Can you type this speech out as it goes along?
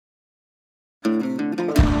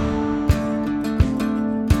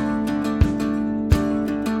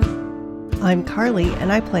I'm Carly,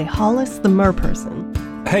 and I play Hollis the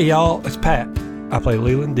Merperson. Hey y'all, it's Pat. I play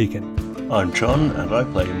Leland Deacon. I'm John, and I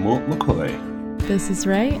play Mort McCoy. This is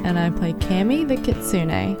Ray, and I play Cammy the Kitsune.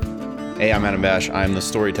 Hey, I'm Adam Bash. I'm the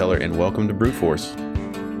storyteller, and welcome to Brute Force.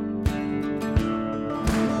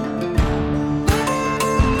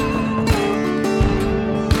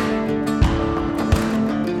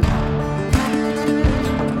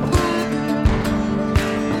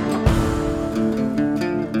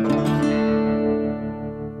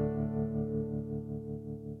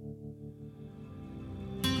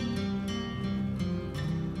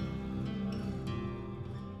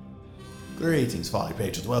 Greetings, Folly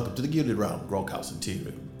patrons. Welcome to the Gilded Realm, Groghouse and Tea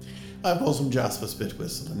Room. I'm Bolsom Jasper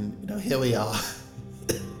Spitwhistle, and here we are.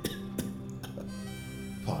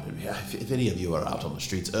 Pardon me. If any of you are out on the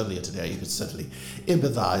streets earlier today, you could certainly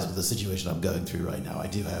empathize with the situation I'm going through right now. I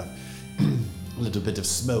do have a little bit of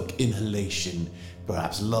smoke inhalation,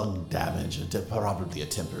 perhaps lung damage, and probably a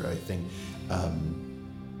temporary thing.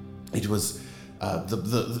 It was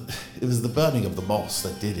the burning of the moss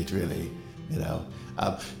that did it, really. You know.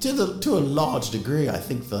 To a large degree, I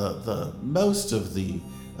think the most of the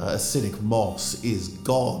acidic moss is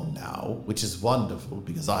gone now, which is wonderful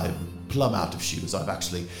because I'm plumb out of shoes. I've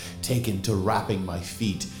actually taken to wrapping my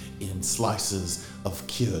feet in slices of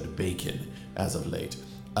cured bacon as of late.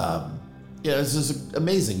 It's just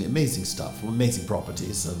amazing stuff, amazing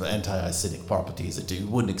properties of anti-acidic properties that you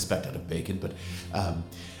wouldn't expect out of bacon, but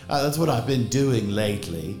that's what I've been doing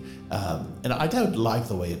lately. And I don't like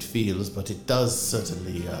the way it feels, but it does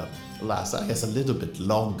certainly last, I guess, a little bit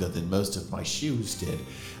longer than most of my shoes did.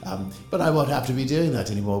 But I won't have to be doing that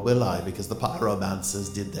anymore, will I? Because the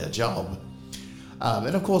pyromancers did their job.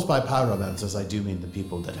 And of course, by pyromancers, I do mean the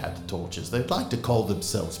people that had the torches. They'd like to call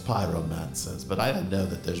themselves pyromancers, but I don't know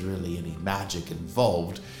that there's really any magic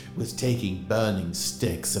involved with taking burning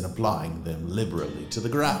sticks and applying them liberally to the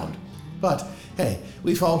ground. But hey,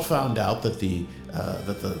 we've all found out that the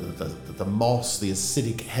moss, the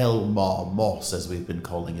acidic Hellmaw moss, as we've been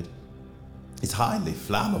calling it, is highly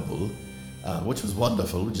flammable, which was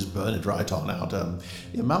wonderful. We just burn it right on out. The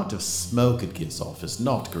amount of smoke it gives off is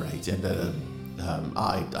not great, and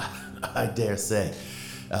I dare say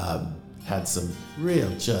had some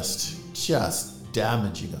real just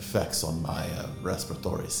damaging effects on my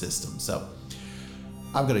respiratory system. So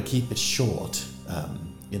I'm going to keep it short.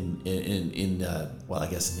 I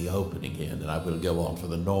guess in the opening here, and then I will go on for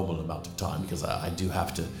the normal amount of time because I do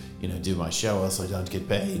have to, do my show, else I don't get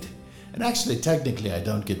paid. And actually, technically, I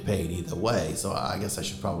don't get paid either way, so I guess I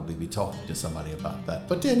should probably be talking to somebody about that.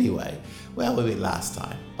 But anyway, where were we last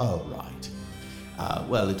time? Oh, right.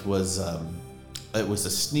 It was a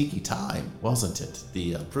sneaky time, wasn't it?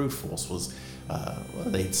 The Brute Force was,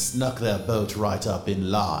 they'd snuck their boat right up in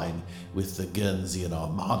line with the Guernsey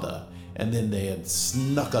Armada. And then they had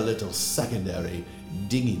snuck a little secondary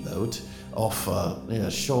dinghy boat off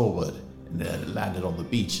shoreward and landed on the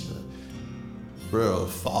beach in the rural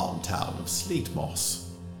farm town of Sleetmoss.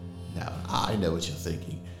 Now, I know what you're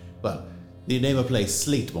thinking, but the name of place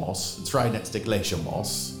Sleetmoss, it's right next to Glacier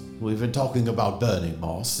Moss. We've been talking about burning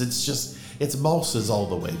moss. It's mosses all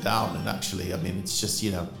the way down, and actually, it's just,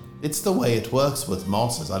 it's the way it works with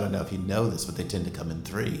mosses. I don't know if you know this, but they tend to come in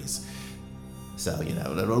threes. So,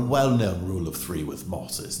 a well-known rule of three with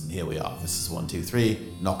mosses, and here we are. This is 1, 2,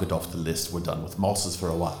 3. Knock it off the list. We're done with mosses for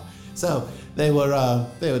a while. So they'd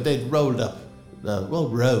rowed up,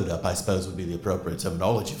 I suppose would be the appropriate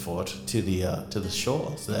terminology for it, to the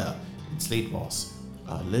shores there in Sleetmoss.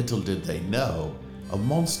 Little did they know, a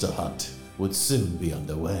monster hunt would soon be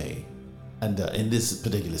underway, and in this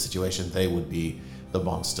particular situation, they would be the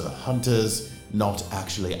monster hunters, not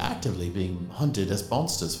actually actively being hunted as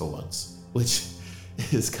monsters for once. Which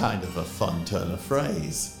is kind of a fun turn of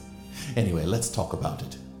phrase. Anyway, let's talk about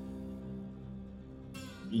it.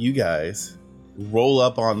 You guys roll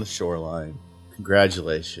up on the shoreline.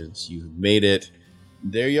 Congratulations, you've made it.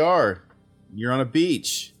 There you are. You're on a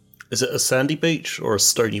beach. Is it a sandy beach or a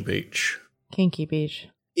stony beach? Kinky beach.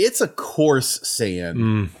 It's a coarse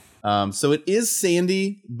sand. So it is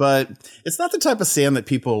sandy, but it's not the type of sand that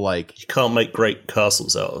people like. You can't make great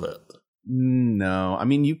castles out of it. No,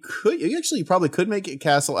 you probably could make a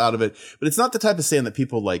castle out of it, but it's not the type of sand that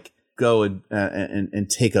people like go and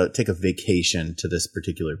take a vacation to this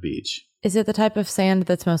particular beach. Is it the type of sand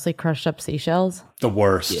that's mostly crushed up seashells? The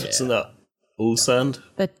worst. Yeah. Isn't that all sand?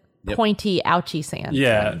 The pointy, ouchy sand.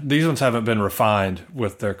 Yeah, these ones haven't been refined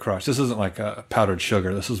with their crush. This isn't like a powdered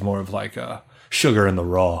sugar. This is more of like a sugar in the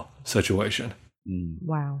raw situation.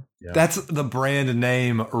 Wow. Yeah. That's the brand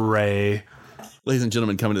name, Ray. Ladies and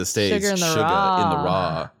gentlemen, coming to the stage, Sugar in the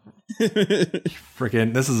raw.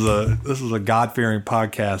 Freaking, this is a God-fearing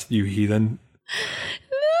podcast, you heathen.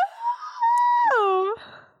 No.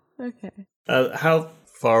 Okay. How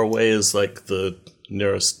far away is like the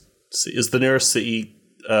nearest? Is the nearest city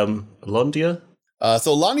Alondia?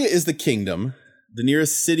 So Alania is the kingdom. The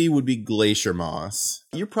nearest city would be Glacier Moss.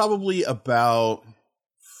 You're probably about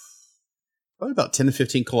 10 to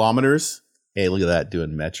 15 kilometers. Hey, look at that,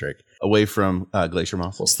 doing metric. Away from Glacier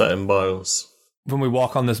Moss. What's that in miles? When we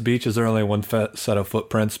walk on this beach, is there only one set of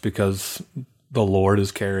footprints because the Lord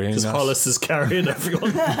is carrying us? Because Hollis is carrying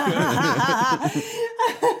everyone.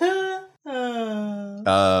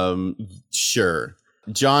 Sure.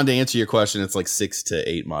 John, to answer your question, it's like 6 to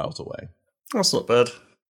 8 miles away. That's not bad.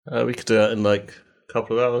 We could do that in like a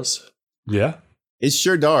couple of hours. Yeah. It's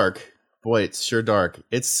sure dark. Boy, it's sure dark.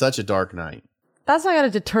 It's such a dark night. That's not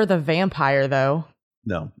going to deter the vampire, though.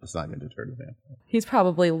 No, it's not going to deter the vampire. He's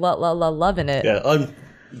probably loving it. Yeah, I'm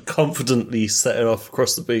confidently setting off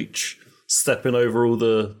across the beach, stepping over all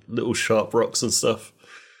the little sharp rocks and stuff.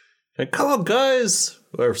 And come on, guys!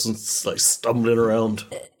 Everyone's like stumbling around.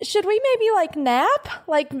 Should we maybe like nap,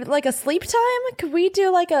 like a sleep time? Could we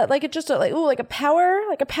do like a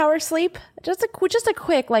power sleep? Just a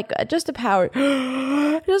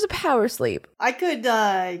power sleep. I could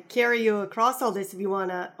carry you across all this if you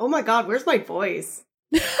wanna. Oh my god, where's my voice?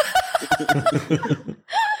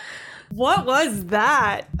 What was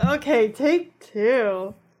that? Okay, take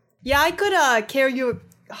 2. Yeah, I could carry you.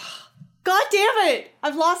 God damn it!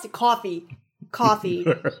 I've lost it. Coffee.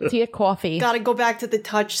 Tea, coffee. Gotta go back to the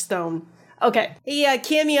touchstone. Okay. Yeah,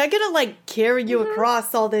 Cammy, I gotta like carry you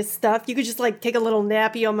across all this stuff. You could just like take a little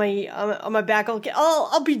nappy on my back.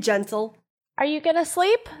 I'll be gentle. Are you gonna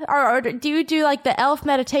sleep, or do you do like the elf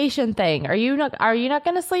meditation thing? Are you not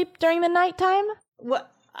gonna sleep during the nighttime? What?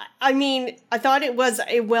 I mean, I thought it was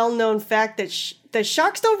a well-known fact that that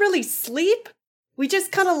sharks don't really sleep. We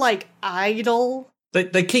just kind of like idle.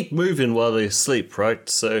 They keep moving while they sleep, right?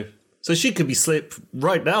 So she could be asleep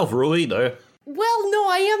right now for all we know. Well, no,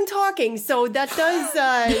 I am talking, so that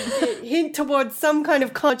does hint towards some kind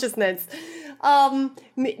of consciousness.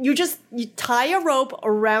 You tie a rope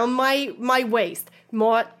around my waist.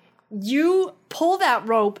 Mort, you pull that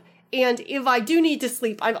rope, and if I do need to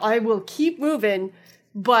sleep, I will keep moving,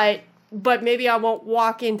 but maybe I won't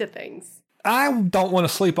walk into things. I don't want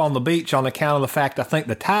to sleep on the beach on account of the fact I think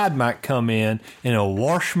the tide might come in and it'll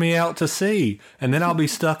wash me out to sea. And then I'll be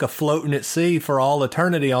stuck afloating at sea for all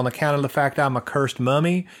eternity on account of the fact I'm a cursed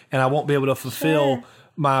mummy and I won't be able to fulfill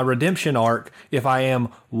my redemption arc if I am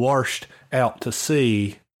washed out to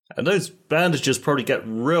sea. And those bandages probably get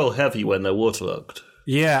real heavy when they're waterlogged.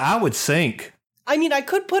 Yeah, I would sink. I mean, I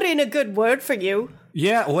could put in a good word for you.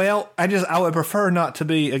 Yeah, well, I would prefer not to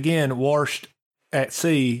be, again, washed at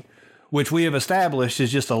sea, which we have established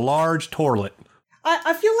is just a large toilet.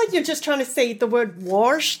 I feel like you're just trying to say the word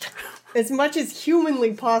washed as much as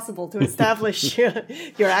humanly possible to establish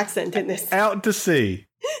your accent in this. Out to sea.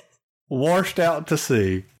 Washed out to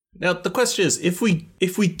sea. Now, the question is, if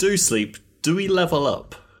we do sleep, do we level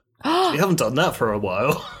up? We haven't done that for a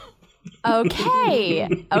while.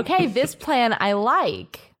 Okay, this plan I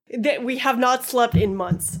like. That we have not slept in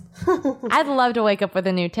months. I'd love to wake up with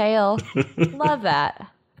a new tail. Love that.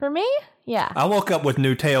 For me? Yeah. I woke up with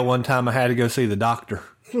new tail one time. I had to go see the doctor.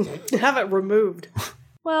 Have it removed.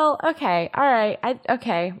 Well, okay. All right.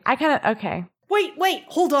 Okay. Wait,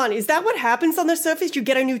 hold on. Is that what happens on the surface? You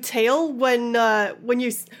get a new tail when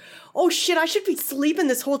you... Oh shit, I should be sleeping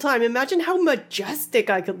this whole time. Imagine how majestic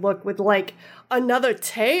I could look with, like, another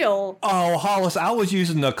tail. Oh, Hollis, I was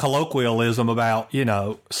using the colloquialism about,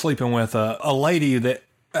 sleeping with a lady that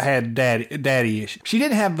had daddy issues. She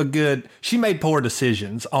didn't have she made poor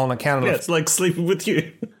decisions on account of... Yeah, it's like sleeping with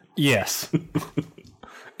you. Yes.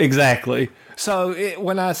 Exactly. So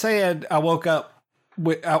when I said I woke up,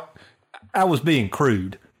 I was being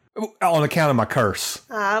crude on account of my curse.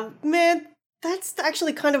 Man, that's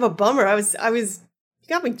actually kind of a bummer. I was you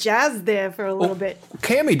got me jazzed there for a little bit.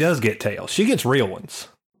 Cammy does get tails. She gets real ones.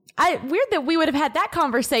 Weird that we would have had that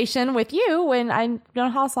conversation with you when I've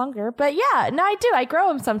known Hollis longer. But yeah, no, I do. I grow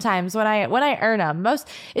them sometimes when I earn them.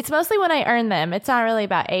 It's mostly when I earn them. It's not really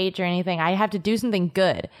about age or anything. I have to do something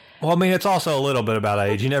good. Well, I mean, it's also a little bit about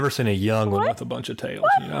age. You never seen a young one with a bunch of tails,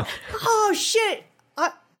 Oh shit!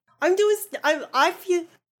 I feel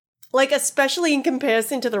like, especially in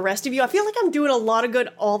comparison to the rest of you, I feel like I'm doing a lot of good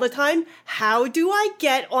all the time. How do I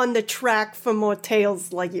get on the track for more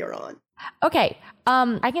tails like you're on? Okay.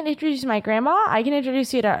 I can introduce my grandma. I can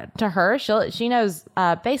introduce you to her. She knows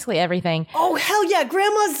basically everything. Oh hell yeah,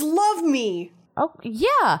 grandmas love me. Oh,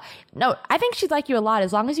 yeah. No, I think she'd like you a lot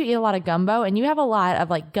as long as you eat a lot of gumbo, and you have a lot of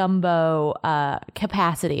like gumbo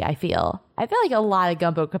capacity, I feel. I feel like a lot of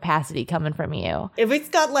gumbo capacity coming from you. If it's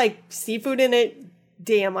got like seafood in it,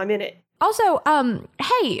 damn, I'm in it. Also,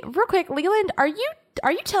 hey, real quick, Leland, are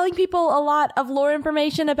you telling people a lot of lore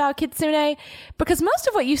information about Kitsune? Because most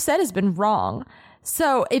of what you said has been wrong.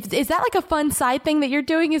 So is that like a fun side thing that you're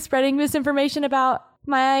doing, is spreading misinformation about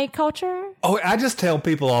my culture? Oh, I just tell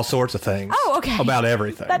people all sorts of things. Oh, okay. About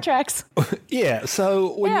everything. That tracks. Yeah.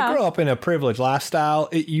 So when you grow up in a privileged lifestyle,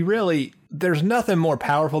 there's nothing more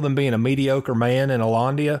powerful than being a mediocre man in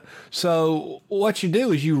Alondia. So what you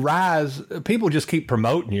do is you rise. People just keep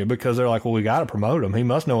promoting you because they're like, well, we got to promote him. He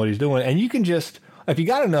must know what he's doing. And you can just, if you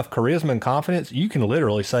got enough charisma and confidence, you can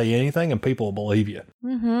literally say anything and people will believe you.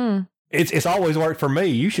 Mm-hmm. It's always worked for me.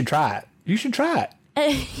 You should try it. You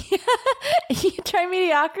try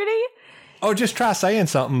mediocrity? Oh, just try saying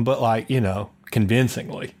something, but like,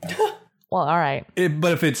 convincingly. Well, all right.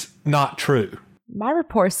 But if it's not true. My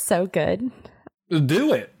rapport's so good.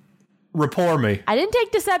 Do it. Rapport me. I didn't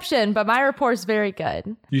take deception, but my rapport's very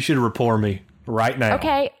good. You should rapport me right now.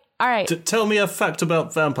 Okay. All right. Tell me a fact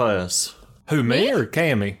about vampires. Who, me or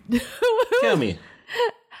Cammy? Cammy.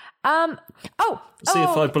 See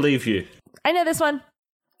if I believe you. I know this one.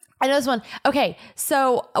 Okay,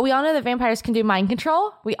 so we all know that vampires can do mind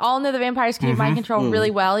control. We all know that vampires can do mind control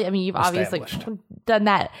really well. I mean, you've obviously done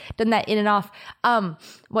that in and off.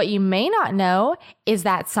 What you may not know is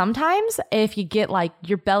that sometimes if you get like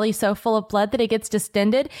your belly so full of blood that it gets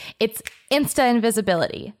distended, it's insta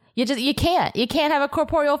invisibility. You can't have a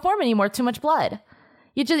corporeal form anymore. Too much blood.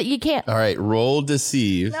 You can't. All right, roll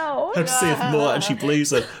deceive. No. Let's see if Mort actually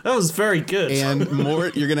believes it. That was very good. And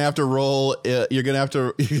Mort, you're gonna have to roll. You're gonna have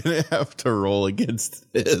to roll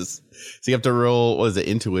against this. So you have to roll. What is it?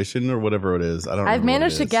 Intuition or whatever it is. I don't. I've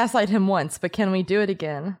managed to gaslight him once, but can we do it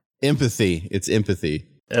again? Empathy. It's empathy.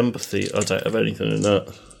 Empathy. I don't have anything in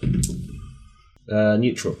that.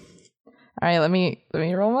 Neutral. All right, let me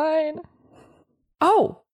roll mine.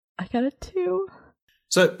 Oh, I got a 2.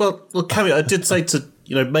 So, well, Cammy, I did say to,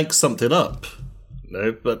 make something up.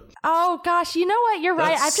 But... Oh, gosh, you know what? You're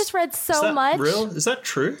right. I've just read so much. Real? Is that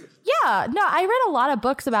true? Yeah. No, I read a lot of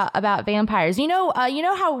books about vampires. You know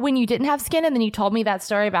how when you didn't have skin and then you told me that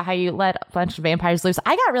story about how you let a bunch of vampires loose?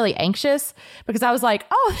 I got really anxious because I was like,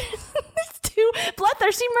 oh, there's 2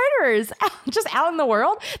 bloodthirsty murderers just out in the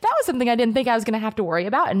world. That was something I didn't think I was going to have to worry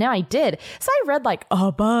about, and now I did. So I read like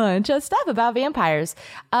a bunch of stuff about vampires.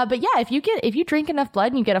 But yeah, if you drink enough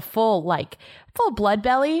blood and you get a full blood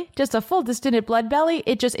belly, just a full distended blood belly,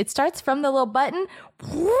 it starts from the little button,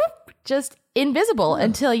 whoop, just invisible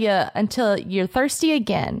until you're thirsty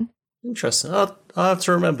again. Interesting. I'll have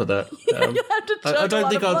to remember that. I don't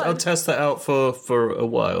think I'll test that out for a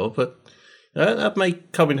while, but that may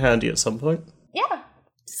come in handy at some point. Yeah.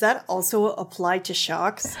 Does that also apply to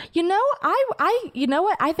sharks? You know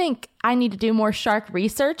what? I think I need to do more shark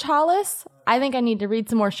research, Hollis. I think I need to read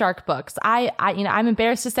some more shark books. I'm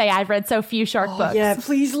embarrassed to say I've read so few shark books. Yeah,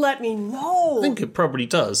 please let me know. I think it probably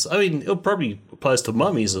does. I mean, it probably applies to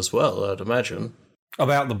mummies as well, I'd imagine.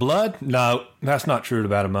 About the blood? No, that's not true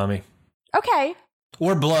about a mummy. Okay.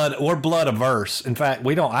 We're blood averse. In fact,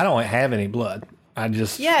 I don't have any blood.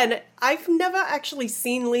 Yeah, and I've never actually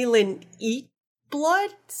seen Leland eat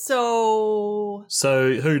blood, so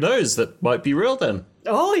who knows? That might be real then.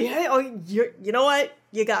 Oh yeah. Oh, you know what?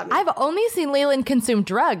 You got me. I've only seen Leland consume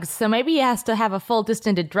drugs, so maybe he has to have a full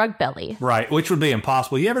distended drug belly. Right, which would be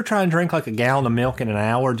impossible. You ever try and drink like a gallon of milk in an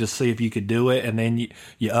hour, just see if you could do it, and then you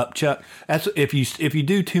upchuck? That's if you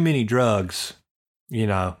do too many drugs.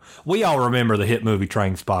 We all remember the hit movie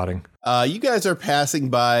Trainspotting. You guys are passing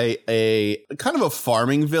by a kind of a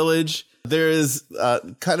farming village. There is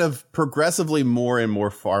kind of progressively more and more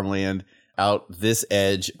farmland out this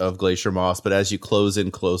edge of Glacier Moss, but as you close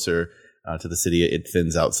in closer to the city, it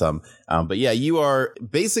thins out some. But yeah, you are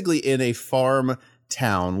basically in a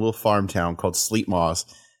little farm town called Sleet Moss.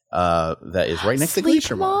 That is right next to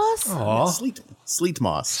Glacier Moss. Aw. Sleet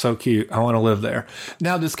Moss. So cute. I want to live there.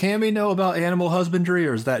 Now, does Cammy know about animal husbandry,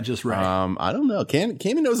 or is that just Ray? I don't know.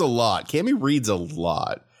 Cammy knows a lot. Cammy reads a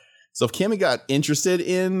lot. So if Cammy got interested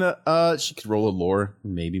in, she could roll a lore.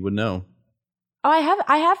 Maybe would know. Oh, I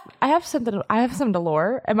have something. I have something to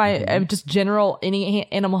lore. Am I just general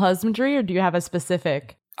any animal husbandry, or do you have a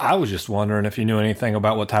specific? I was just wondering if you knew anything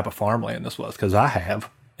about what type of farmland this was, because I have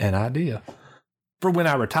an idea. For when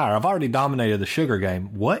I retire, I've already dominated the sugar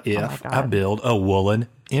game. What if I build a woolen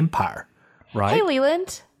empire? Right? Hey,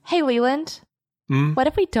 Leland. What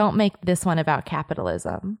if we don't make this one about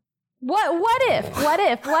capitalism? What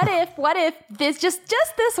if this just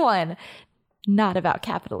this one? not about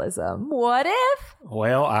capitalism. What if?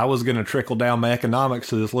 Well, I was going to trickle down my economics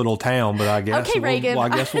to this little town, but I guess Okay, Reagan. I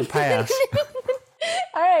guess we'll pass.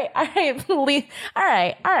 All right.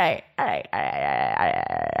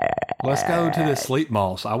 Let's go to the sleep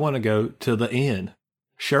moss. I want to go to the inn.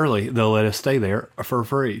 Surely they'll let us stay there for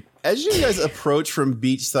free. As you guys approach from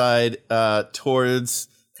beachside towards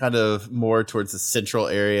kind of more towards the central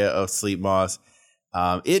area of Sleep Moss,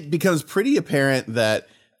 it becomes pretty apparent that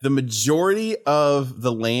the majority of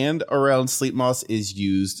the land around Sleep Moss is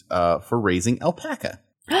used for raising alpaca.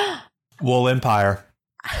 Wool Empire.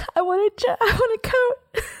 I want a coat.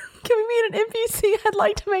 Can we meet an NPC? I'd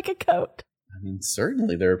like to make a coat. I mean,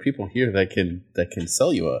 certainly there are people here that can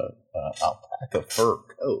sell you a alpaca fur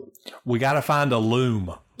coat. We got to find a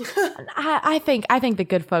loom. I think the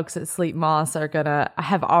good folks at Sleep Moss are gonna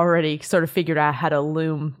have already sort of figured out how to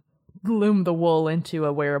loom the wool into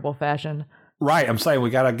a wearable fashion. Right, I'm saying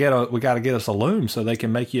we gotta get us a loom so they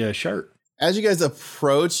can make you a shirt. As you guys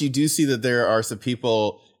approach, you do see that there are some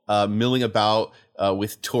people milling about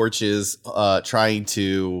with torches, trying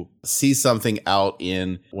to see something out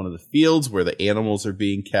in one of the fields where the animals are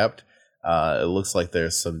being kept. It looks like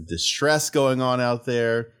there's some distress going on out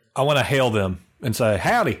there. I want to hail them and say,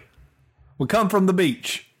 "Howdy, we come from the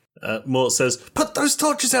beach." Mort says, "Put those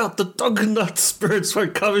torches out. The dog nut spirits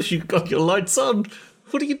won't come if you've got your lights on.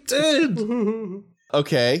 What are you doing?"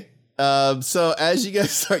 Okay. So as you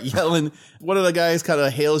guys start yelling, one of the guys kind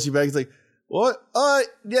of hails you back. He's like, "What?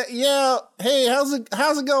 Yeah. Hey, how's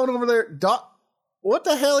it going over there, Doc? What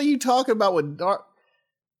the hell are you talking about with Doc?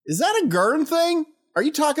 Is that a Gurn thing? Are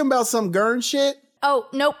you talking about some Gurn shit?" Oh,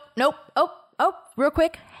 nope. Oh, real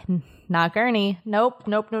quick. Not Gurney. Nope.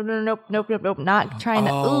 Not trying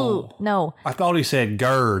to. Ooh, no. I thought he said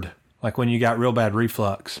GERD, like when you got real bad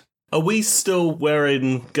reflux. Are we still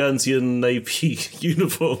wearing Guernseyan Navy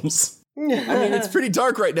uniforms? I mean, it's pretty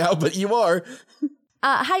dark right now, but you are.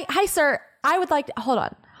 Hi, sir. I would like to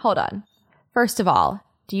hold on. First of all,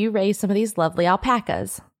 do you raise some of these lovely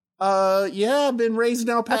alpacas? Yeah, I've been raising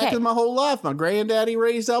alpacas my whole life. My granddaddy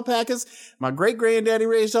raised alpacas. My great-granddaddy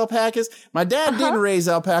raised alpacas. My dad didn't raise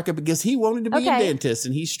alpaca because he wanted to be a dentist,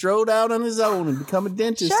 and he strode out on his own and become a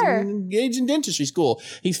dentist and engage in dentistry school.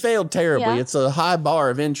 He failed terribly. Yeah. It's a high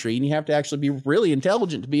bar of entry, and you have to actually be really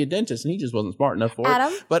intelligent to be a dentist, and he just wasn't smart enough for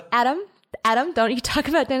it. But Adam, don't you talk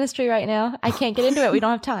about dentistry right now. I can't get into it. We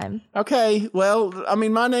don't have time. Okay, well, I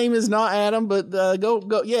mean, my name is not Adam, but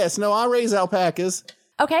go. Yes, no, I raise alpacas.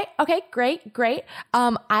 Okay, great.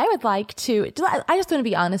 I would like to, I just want to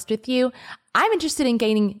be honest with you. I'm interested in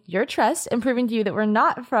gaining your trust and proving to you that we're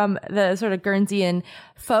not from the sort of Guernseyan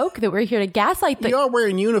folk, that we're here to gaslight the... You are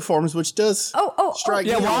wearing uniforms, which does strike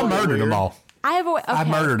me. Yeah, well, I murdered them all. I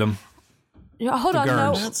murdered them. Hold on,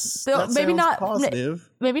 no. That maybe sounds not positive.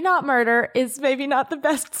 Maybe not murder is maybe not the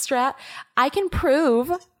best strat. I can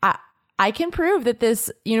prove that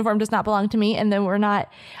this uniform does not belong to me and that we're not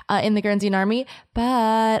in the Guernseyan army,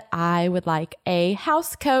 but I would like a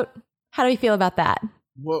house coat. How do you feel about that?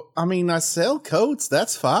 Well, I mean, I sell coats.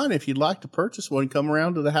 That's fine. If you'd like to purchase one, come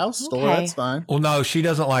around to the house store. That's fine. Well, no, she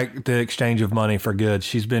doesn't like the exchange of money for goods.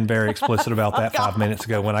 She's been very explicit about that 5 minutes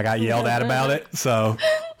ago when I got yelled at about it. So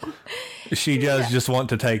she does just want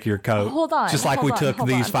to take your coat. Hold on. Just like we took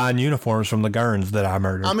these fine uniforms from the Gurns that I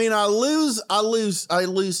murdered. I mean, I lose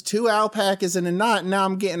 2 alpacas in a night. Now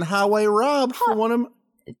I'm getting highway robbed for one of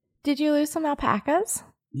them. Did you lose some alpacas?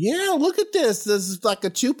 Yeah, look at this. This is like a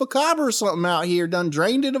chupacabra or something out here. Done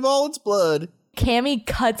drained it of all its blood. Cammy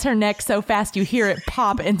cuts her neck so fast you hear it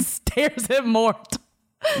pop and stares at Mort.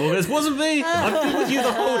 Well, this wasn't me. I've been with you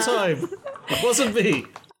the whole time. It wasn't me.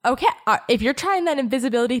 Okay, if you're trying that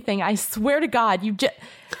invisibility thing, I swear to God, you just...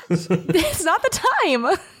 It's not the time.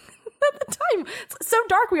 Not the time. It's so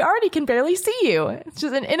dark, we already can barely see you. It's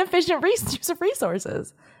just an inefficient use of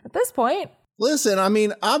resources at this point. Listen, I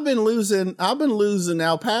mean, I've been losing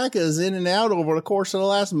alpacas in and out over the course of the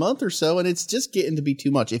last month or so, and it's just getting to be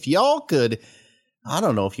too much. If y'all could, I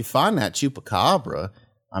don't know, if you find that chupacabra,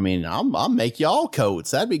 I mean, I'll make y'all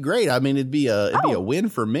coats. That'd be great. I mean, it'd be a win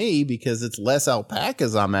for me because it's less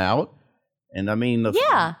alpacas I'm out, and I mean, the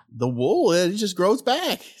wool it just grows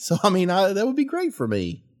back. So I mean, that would be great for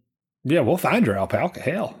me. Yeah, we'll find your alpaca.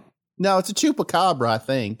 Hell, no, it's a chupacabra, I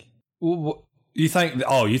think. Well, you think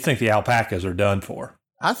the alpacas are done for?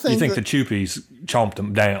 I think you think the chupies chomped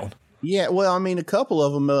them down. Yeah, well, I mean, a couple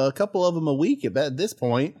of them a week at this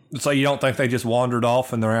point. So you don't think they just wandered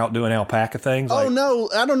off and they're out doing alpaca things? Oh no,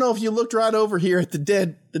 I don't know if you looked right over here at the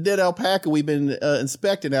dead alpaca we've been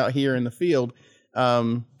inspecting out here in the field.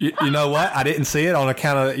 You know what? I didn't see it on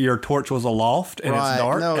account of your torch was aloft and Right. it's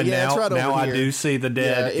dark. No, and yeah, it's now, right over now I here. do see the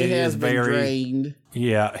dead. it has is been very drained.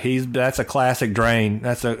 Yeah, that's a classic drain.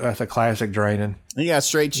 That's a classic draining. He got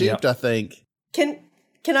straight cheaped, I think.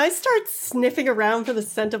 Can I start sniffing around for the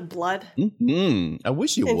scent of blood I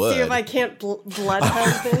wish you and would. see if I can't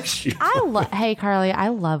bloodhound this? Hey, Carly, I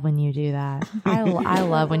love when you do that. I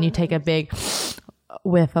love when you take a big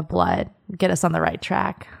whiff of blood. Get us on the right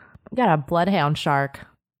track. We got a bloodhound shark.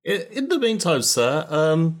 In the meantime,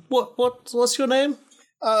 sir, what's your name?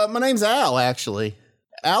 My name's Al, actually.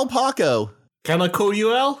 Al Paco. Can I call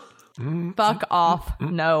you Al? Fuck off.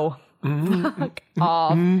 No. Fuck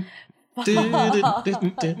off. I'm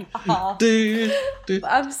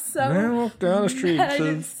so Walk down the street.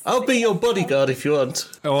 I'll be your bodyguard if you want.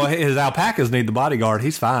 Well, his alpacas need the bodyguard.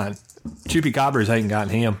 He's fine. Chupacabras ain't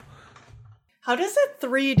gotten him. How does a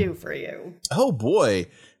 3 do for you? Oh, boy.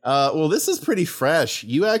 Well, this is pretty fresh.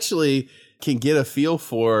 You actually can get a feel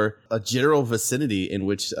for a general vicinity in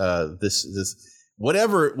which this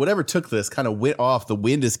whatever took this kind of went off. The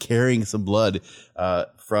wind is carrying some blood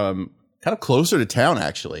from kind of closer to town,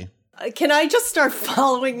 actually. Can I just start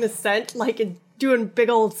following the scent, like and doing big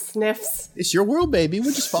old sniffs? It's your world, baby.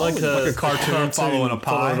 We're just following. Like a cartoon following a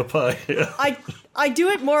pie. Yeah. I do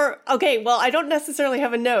it more. Okay, well, I don't necessarily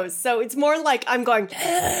have a nose, so it's more like I'm going.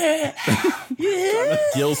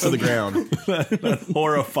 Gills to the ground.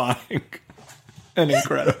 Horrifying and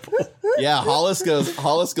incredible. Yeah, Hollis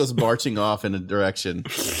goes marching off in a direction.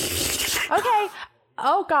 okay.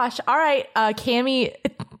 Oh gosh. All right. Cammy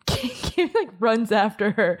like runs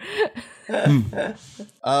after her.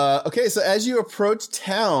 Okay, so as you approach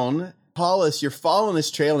town, Hollis, you're following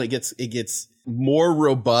this trail, and it gets more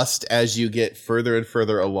robust as you get further and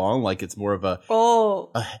further along. Like it's more of a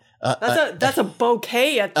That's a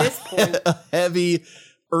bouquet at this point. a heavy,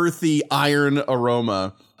 earthy iron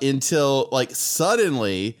aroma until like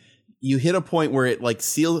suddenly you hit a point where it like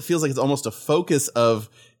feels like it's almost a focus of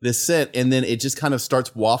this scent, and then it just kind of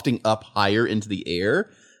starts wafting up higher into the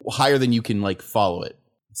air, higher than you can like follow it.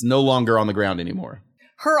 It's no longer on the ground anymore.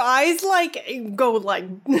 Her eyes like go like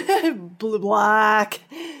black.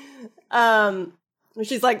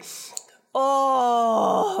 She's like,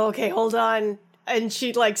 oh, okay, hold on. And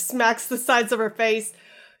she like smacks the sides of her face.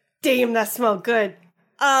 Damn, that smelled good.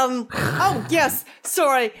 Oh, yes,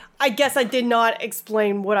 sorry. I guess I did not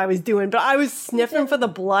explain what I was doing, but I was sniffing for the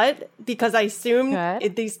blood because I assumed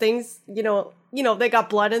these things, you know, they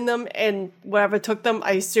got blood in them, and whatever took them,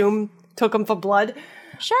 I assume took them for blood.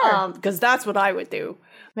 Sure. Because that's what I would do.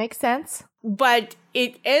 Makes sense. But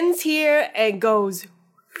it ends here and goes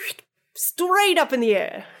straight up in the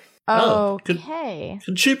air. Okay.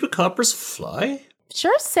 Can chupacabras fly?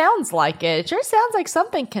 Sure sounds like it. Sure sounds like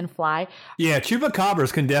something can fly. Yeah,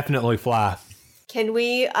 chupacabras can definitely fly. Can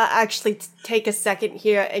we actually take a second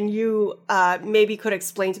here, and you maybe could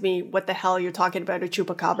explain to me what the hell you're talking about a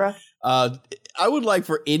chupacabra? I would like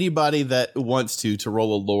for anybody that wants to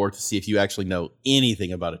roll a lore to see if you actually know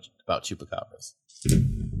anything about chupacabras.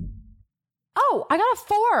 Oh, I got a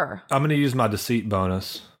 4. I'm going to use my deceit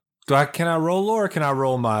bonus. Can I roll or can I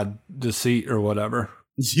roll my deceit or whatever?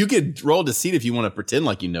 You could roll deceit if you want to pretend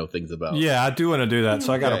like you know things about. Yeah, I do want to do that.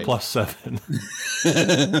 So I got a +7.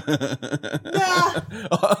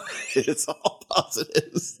 It's all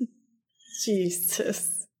positives.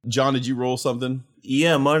 Jesus. John, did you roll something?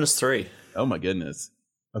 Yeah, -3. Oh my goodness.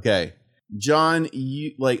 Okay, John,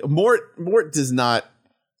 you like Mort does not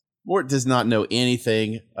know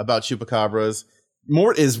anything about chupacabras.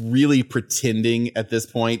 Mort is really pretending at this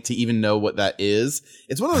point to even know what that is.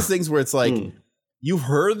 It's one of those things where it's like you've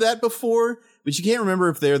heard that before, but you can't remember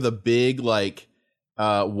if they're the big like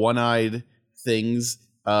one-eyed things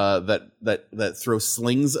that throw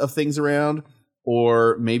slings of things around,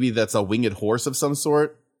 or maybe that's a winged horse of some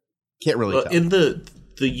sort. Can't really tell. In the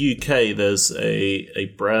UK, there's a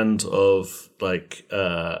brand of like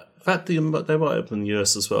in fact they might have in the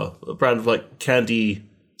US as well. A brand of like candy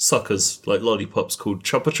suckers, like lollipops, called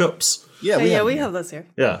Chupa Chups. Yeah, we have those here.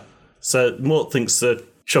 Yeah. So Mort thinks they're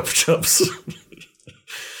Chupa Chups.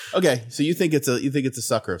 Okay, so you think it's a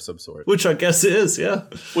sucker of some sort, Which I guess it is, yeah.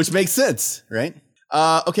 which makes sense, right?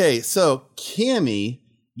 Okay, so Cammy,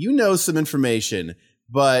 you know some information,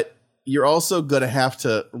 but you're also gonna have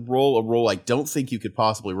to roll a roll I don't think you could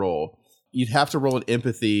possibly roll. You'd have to roll an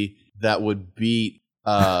empathy that would beat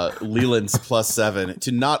Leland's +7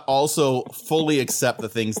 to not also fully accept the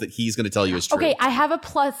things that he's going to tell you is true. Okay, I have a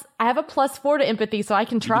 +4 to empathy, so I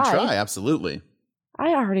can try. You can try, absolutely. I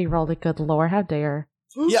already rolled a good lore. How dare?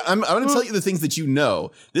 Yeah, I'm going to tell you the things that you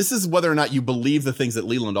know. This is whether or not you believe the things that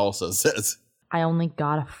Leland also says. I only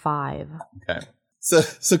got a 5. Okay. So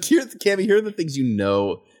Cammy, here are the things you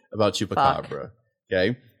know about Chupacabra.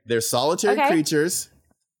 Okay, they're solitary creatures.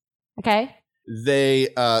 Okay. They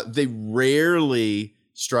rarely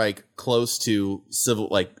strike close to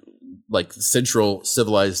like central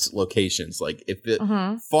civilized locations. Like if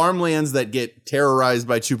farmlands that get terrorized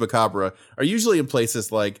by Chupacabra are usually in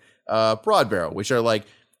places like Broadbarrow, which are like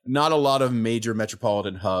not a lot of major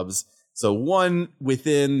metropolitan hubs. So one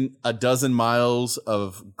within a dozen miles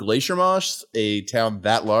of Glacier Moss, a town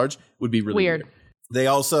that large, would be really weird. They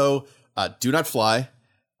also do not fly.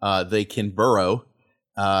 They can burrow,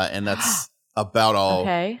 and that's about all.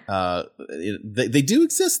 Okay. They do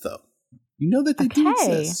exist, though. You know that they do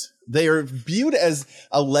exist. They are viewed as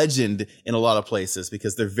a legend in a lot of places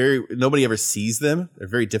because nobody ever sees them. They're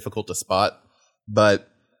very difficult to spot, but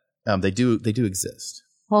they do exist.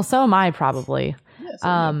 Well, so am I probably.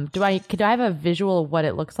 Yeah, do I have a visual of what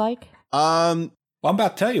it looks like? Well, I'm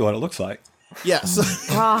about to tell you what it looks like. Yes.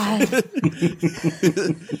 God.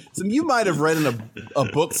 So you might have read in a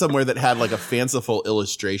book somewhere that had like a fanciful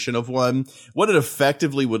illustration of one. What it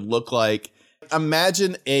effectively would look like.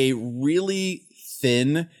 Imagine a really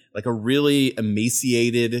thin, like a really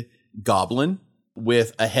emaciated goblin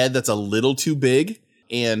with a head that's a little too big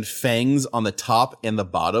and fangs on the top and the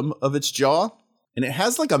bottom of its jaw. And it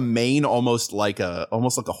has like a mane almost like a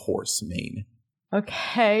horse mane.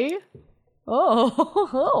 Okay.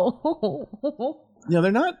 Oh. Yeah,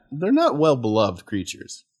 they're not well beloved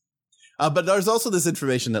creatures. But there's also this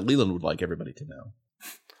information that Leland would like everybody to know.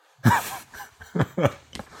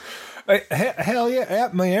 Hell yeah.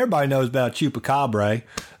 I mean, everybody knows about Chupacabra.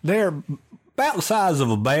 They're about the size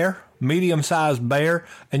of a bear, medium-sized bear.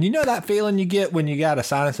 And you know that feeling you get when you got a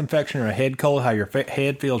sinus infection or a head cold, how your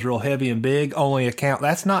head feels real heavy and big?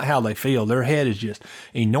 That's not how they feel. Their head is just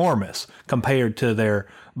enormous compared to their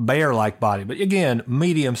bear-like body. But again,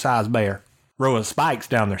 medium-sized bear. Row of spikes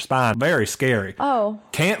down their spine. Very scary. Oh.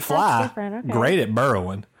 Can't fly. Okay. Great at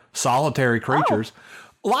burrowing. Solitary creatures. Oh.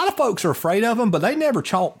 A lot of folks are afraid of them, but they never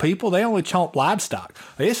chomp people. They only chomp livestock.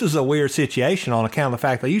 This is a weird situation on account of the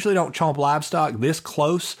fact they usually don't chomp livestock this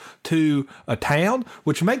close to a town,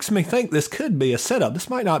 which makes me think this could be a setup. This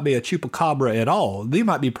might not be a Chupacabra at all. They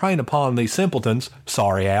might be preying upon these simpletons,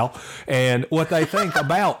 sorry, Al, and what they think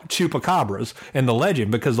about Chupacabras and the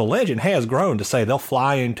legend, because the legend has grown to say they'll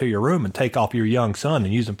fly into your room and take off your young son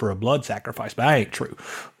and use them for a blood sacrifice, but that ain't true.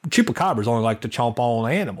 Chupacabras only like to chomp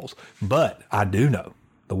on animals, but I do know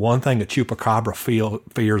the one thing a Chupacabra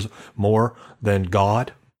fears more than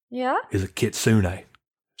God is a kitsune.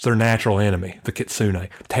 It's their natural enemy, the kitsune.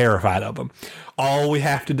 Terrified of them. All we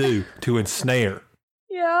have to do to ensnare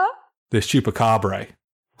this Chupacabra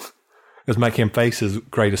is make him face his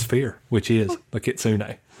greatest fear, which is the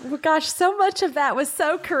kitsune. Oh gosh, so much of that was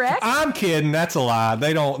so correct. I'm kidding. That's a lie.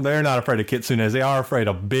 They're not afraid of kitsunes. They are afraid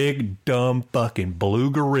of big, dumb, fucking blue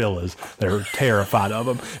gorillas. They're terrified of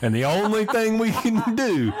them. And the only thing we can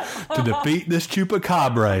do to defeat this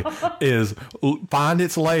Chupacabra is find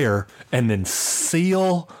its lair and then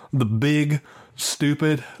seal the big,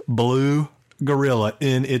 stupid blue gorilla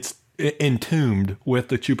entombed with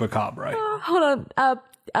the Chupacabra. Hold on.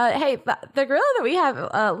 Hey, the gorilla that we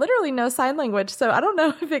have literally knows sign language, so I don't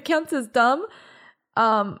know if it counts as dumb.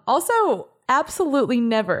 Also, absolutely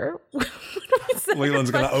never. Leland's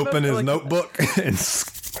going to open his notebook and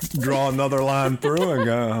draw another line through and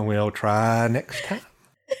go, we'll try next time.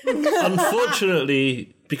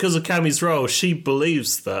 Unfortunately, because of Cammy's role, she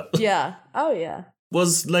believes that. Yeah. Oh, yeah.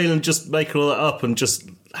 Was Leland just making all that up and just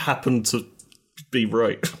happened to be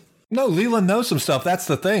right? No, Leland knows some stuff. That's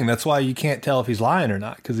the thing. That's why you can't tell if he's lying or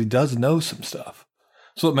not, because he does know some stuff.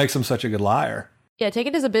 So it makes him such a good liar. Yeah, take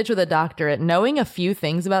it as a bitch with a doctorate. Knowing a few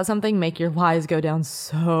things about something make your lies go down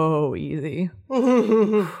so easy.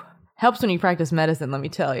 Helps when you practice medicine, let me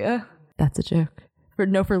tell you. That's a joke.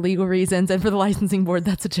 For legal reasons, and for the licensing board,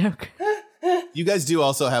 that's a joke. You guys do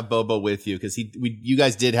also have Bobo with you, because you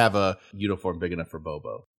guys did have a uniform big enough for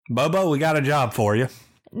Bobo. Bobo, we got a job for you.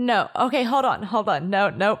 No. Okay, hold on.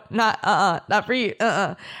 Nope, not for you.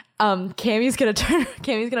 Cammy's gonna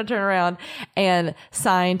turn around and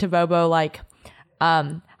sign to Bobo like,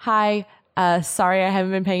 hi, sorry I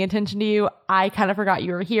haven't been paying attention to you. I kind of forgot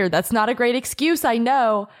you were here. That's not a great excuse, I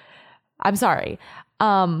know. I'm sorry.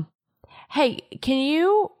 Hey,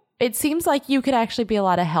 it seems like you could actually be a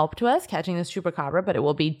lot of help to us catching this Chupacabra, but it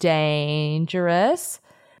will be dangerous.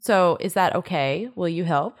 So is that okay? Will you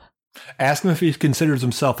help? Ask him if he considers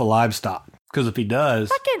himself a livestock. Because if he does,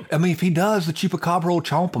 if he does, the Chupacabra will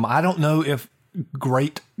chomp him. I don't know if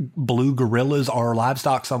great blue gorillas are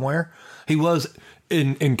livestock somewhere. He was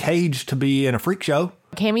encaged to be in a freak show.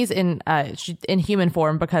 Cammy's in human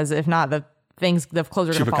form, because if not, the the clothes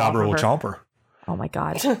are going to fall off Chupacabra of will her. chomp her Oh my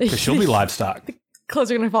God. because she'll be livestock.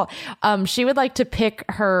 Clothes are going to fall. She would like to pick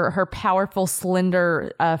her powerful,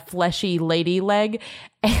 slender, fleshy lady leg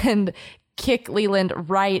and kick Leland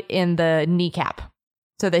right in the kneecap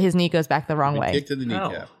so that his knee goes back the wrong way. Kick to the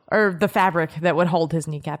kneecap. Or the fabric that would hold his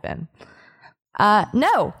kneecap in.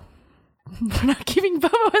 No. We're not keeping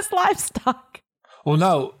Bobo as livestock. Well,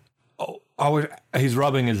 no. He's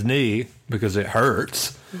rubbing his knee because it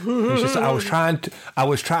hurts. I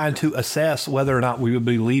was trying to assess whether or not we would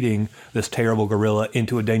be leading this terrible gorilla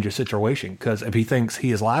into a dangerous situation. Because if he thinks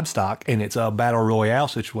he is livestock and it's a battle royale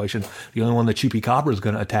situation, the only one the Chupacabra is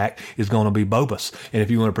going to attack is going to be Bobus. And if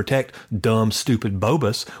you want to protect dumb, stupid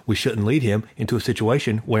Bobus, we shouldn't lead him into a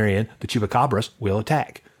situation wherein the Chupacabras will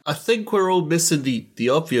attack. I think we're all missing the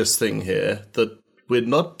obvious thing here, that we're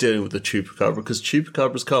not dealing with the Chupacabra because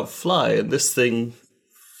Chupacabras can't fly, and this thing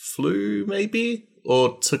flew, maybe?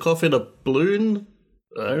 Or took off in a balloon?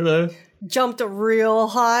 I don't know. Jumped real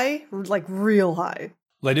high, like real high.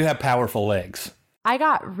 They do have powerful legs. I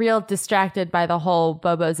got real distracted by the whole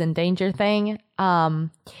Bobo's in danger thing.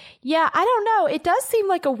 Yeah, I don't know. It does seem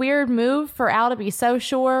like a weird move for Al to be so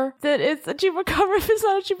sure that it's a Chupacabra if it's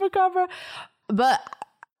not a Chupacabra. But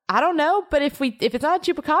I don't know. But if it's not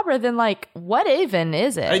a Chupacabra, then like, what even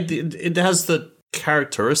is it? It has the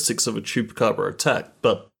characteristics of a Chupacabra attack,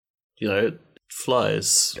 but, you know, it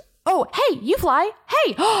flies. Oh, hey, you fly.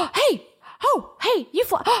 Hey, hey, oh, hey, you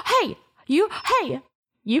fly. Hey, you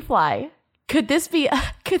fly. Could this be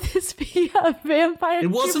a vampire?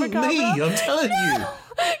 It wasn't Chupacabra? me, I'm telling you.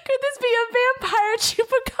 Could this be a vampire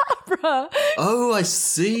Chupacabra? Oh, I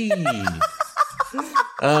see.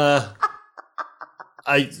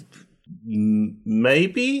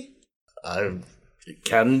 Maybe.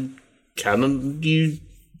 Can you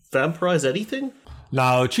vampirize anything?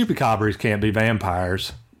 No, Chupacabras can't be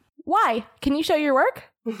vampires. Why? Can you show your work?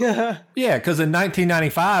 Yeah, because in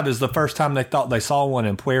 1995 is the first time they thought they saw one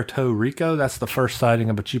in Puerto Rico. That's the first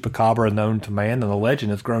sighting of a Chupacabra known to man, and the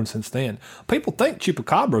legend has grown since then. People think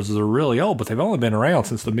Chupacabras are really old, but they've only been around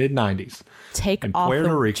since the mid-90s. Take in off Puerto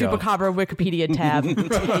the Rico. Chupacabra Wikipedia tab.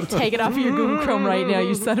 Take it off of your Google Chrome right now,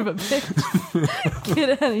 you son of a bitch.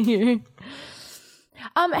 Get out of here.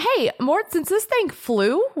 Hey, Mort, since this thing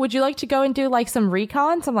flew, would you like to go and do like some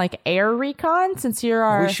recon, some like air recon, since you're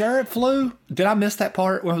our... Are we sure it flew? Did I miss that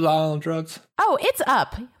part? Was I on drugs? Oh, it's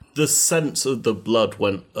up. The scent of the blood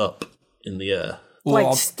went up in the air.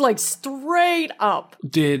 Well, Like straight up.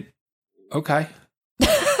 Okay.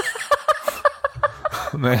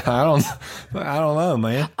 Man, I don't know,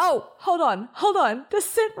 man. Oh, hold on. Does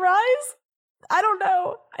scent rise? I don't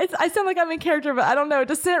know. I sound like I'm in character, but I don't know.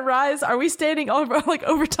 Does scent rise? Are we standing over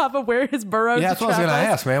top of where his burrow? Yeah, that's what I was going to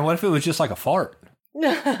ask, man. What if it was just like a fart?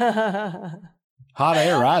 Hot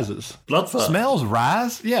air rises. Blood fart. Smells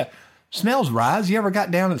rise? Yeah. Smells rise. You ever got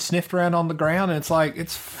down and sniffed around on the ground and it's like,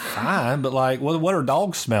 it's fine, but like, what are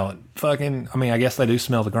dogs smelling? I guess they do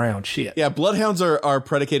smell the ground. Shit. Yeah, bloodhounds are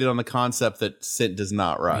predicated on the concept that scent does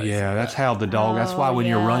not rise. Yeah, that's how the dog, that's why when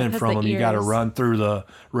you're running from them, you got to run through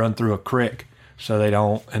a creek so they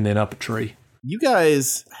don't, and then up a tree. You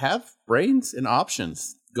guys have brains and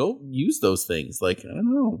options. Go use those things. Like, I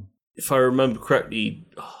don't know. If I remember correctly,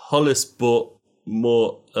 Hollis bought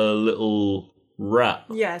a little rat.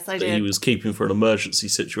 Yes, I that did. he was keeping for an emergency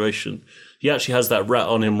situation. He actually has that rat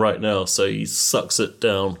on him right now, so he sucks it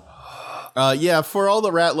down. Yeah, for all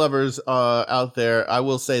the rat lovers out there, I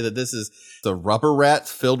will say that this is the rubber rat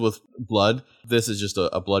filled with blood. This is just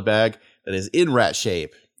a blood bag that is in rat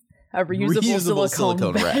shape. A reusable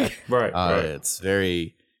silicone bag. rat. Right. It's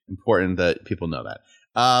very important that people know that.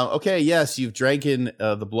 Okay, yes, you've drank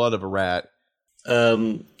the blood of a rat.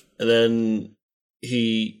 And then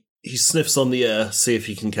he sniffs on the air, see if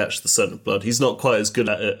he can catch the scent of blood. He's not quite as good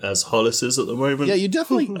at it as Hollis is at the moment. Yeah, you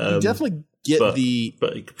definitely get but he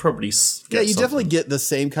could probably get definitely get the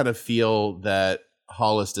same kind of feel that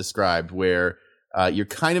Hollis described, where you're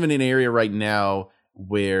kind of in an area right now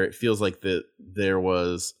where it feels like there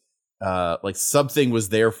was like something was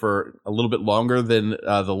there for a little bit longer than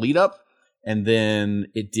the lead up, and then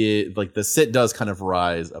it did, like, the scent does kind of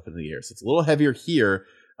rise up in the air, so it's a little heavier here.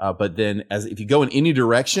 But then, if you go in any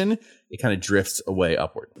direction, it kind of drifts away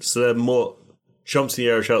upward. So then Mort jumps in the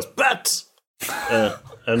air and shouts, "Bat!"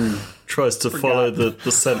 and tries to follow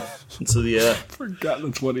the scent into the air. Forgot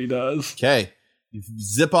that's what he does. Okay, you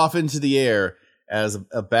zip off into the air as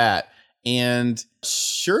a bat, and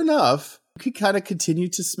sure enough, you can kind of continue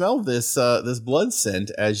to smell this blood scent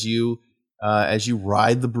as you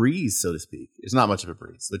ride the breeze, so to speak. It's not much of a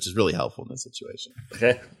breeze, which is really helpful in this situation.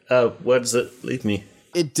 Okay, where does it lead me?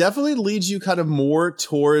 It definitely leads you kind of more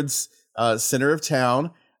towards center of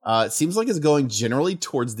town. It seems like it's going generally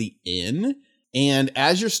towards the inn. And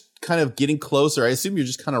as you're kind of getting closer, I assume you're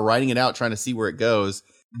just kind of riding it out, trying to see where it goes.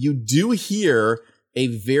 You do hear a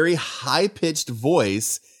very high-pitched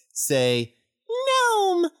voice say,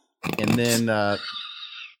 "Gnome," and then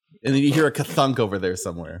you hear a kathunk over there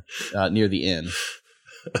somewhere near the inn.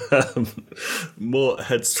 Mort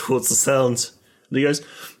heads towards the sound, and he goes,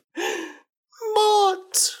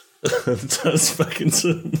 "Mort!" Turns back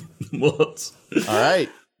into Mort. All right,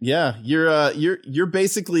 yeah, you're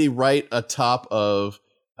basically right atop of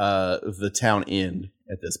the town inn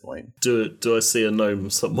at this point. Do I see a gnome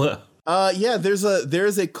somewhere? Yeah, there's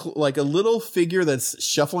a like a little figure that's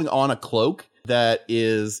shuffling on a cloak that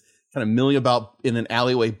is kind of milling about in an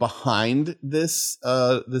alleyway behind this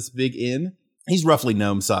big inn. He's roughly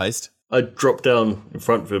gnome sized. I drop down in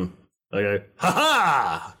front of him. I go, "Ha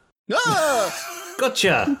ha! Ah!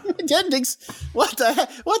 Gotcha!" Dendix, what the heck?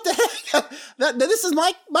 This is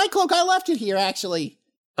my cloak. I left it here, actually.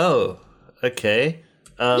 Oh, okay.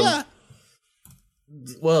 Yeah.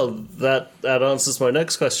 Well, that answers my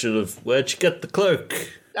next question of where'd you get the cloak?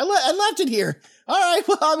 I left it here. All right.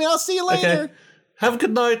 Well, I mean, I'll see you later. Okay. Have a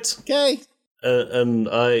good night. Okay. And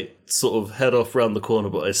I sort of head off around the corner,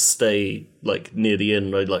 but I stay like near the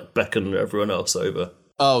inn. I like beckon everyone else over.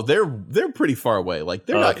 Oh, they're pretty far away. Like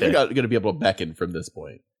they're not okay. going to be able to beckon from this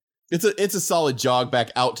point. It's a solid jog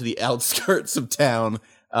back out to the outskirts of town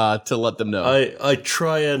to let them know. I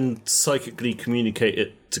try and psychically communicate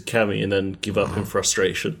it to Cammy and then give up in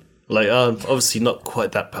frustration. Like, I'm obviously not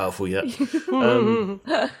quite that powerful yet.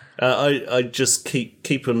 I just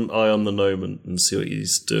keep an eye on the gnome and see what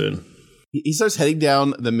he's doing. He starts heading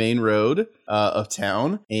down the main road of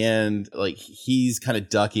town, and like he's kind of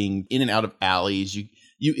ducking in and out of alleys. You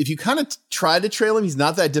if you kind of try to trail him, he's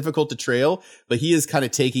not that difficult to trail, but he is kind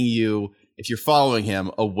of taking you, if you're following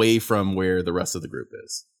him, away from where the rest of the group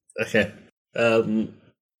is. Okay.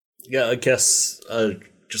 Yeah, I guess I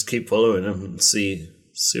just keep following him and see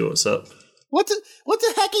what's up. What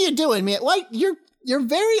the heck are you doing, man? Like you're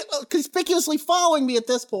very conspicuously following me at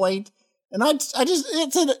this point, and I just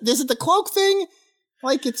is it the cloak thing?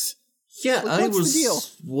 Like it's. Yeah, like, I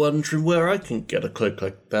was wondering where I can get a cloak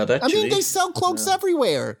like that, actually. I mean, they sell cloaks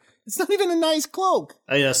everywhere. It's not even a nice cloak.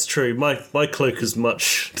 Hey, that's true. My cloak is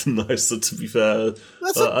much nicer, to be fair.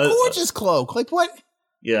 That's a gorgeous cloak. Like, what?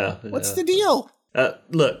 Yeah. What's the deal?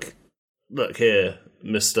 Look here,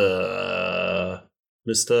 Mr.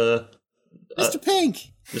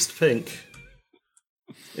 Pink. Mr. Pink.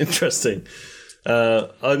 Interesting.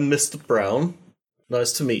 I'm Mr. Brown.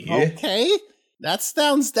 Nice to meet you. Okay.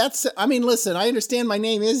 I mean, listen, I understand my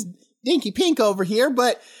name is Dinky Pink over here,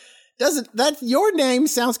 but your name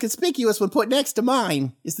sounds conspicuous when put next to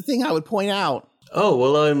mine, is the thing I would point out. Oh,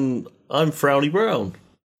 well, I'm Frowny Brown.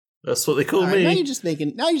 That's what they call me. Now you're just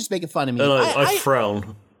making fun of me. And I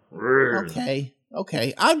frown. Okay.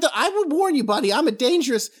 I would warn you, buddy. I'm a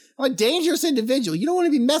dangerous individual. You don't want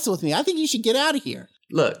to be messing with me. I think you should get out of here.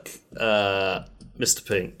 Look, Mr.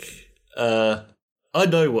 Pink, I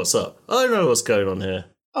know what's up. I know what's going on here.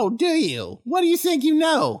 Oh, do you? What do you think you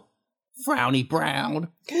know? Frowny Brown.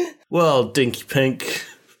 Well, Dinky Pink.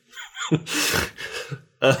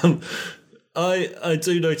 I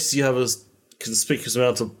do notice you have a conspicuous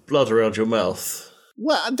amount of blood around your mouth.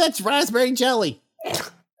 Well, that's raspberry jelly.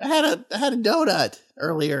 I had a donut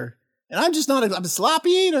earlier, and I'm just not I'm a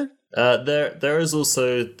sloppy eater. There is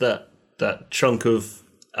also that chunk of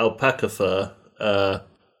alpaca fur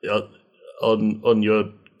on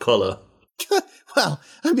your collar. Well,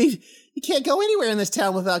 I mean, you can't go anywhere in this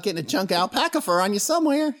town without getting a chunk of alpaca fur on you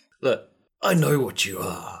somewhere. Look, I know what you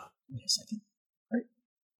are. Wait a second.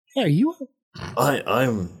 Hey, are you?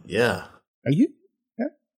 I'm yeah. Are you? Yeah.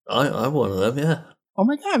 I'm one of them, yeah. Oh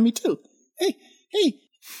my god, me too. Hey,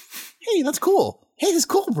 that's cool. Hey, that's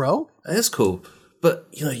cool, bro. It's cool, but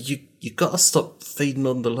you gotta stop feeding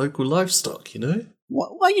on the local livestock.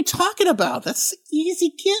 What are you talking about? That's easy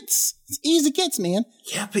gets. It's easy gets, man.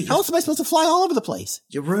 Yeah, but how else am I supposed to fly all over the place?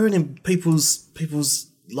 You're ruining people's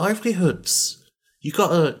livelihoods. You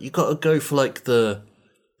gotta go for like the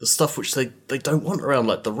stuff which they don't want around,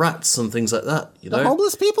 like the rats and things like that. The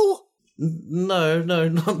homeless people? No,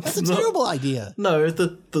 not. That's a terrible idea. No,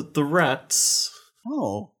 the rats.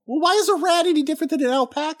 Oh, well, why is a rat any different than an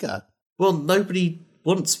alpaca? Well, nobody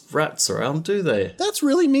wants rats around, do they? That's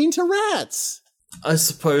really mean to rats. I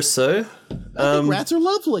suppose so. I think rats are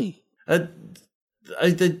lovely. They're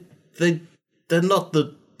not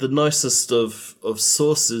the nicest of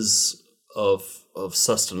sources of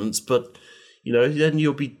sustenance, but then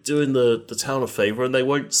you'll be doing the town a favor, and they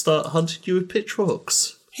won't start hunting you with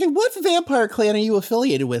pitchforks. Hey, what vampire clan are you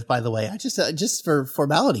affiliated with, by the way? I just for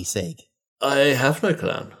formality's sake. I have no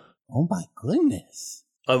clan. Oh my goodness.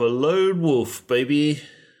 I'm a lone wolf, baby.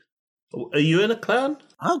 Are you in a clan?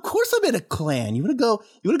 Of course I'm in a clan. You wanna go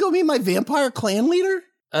meet my vampire clan leader?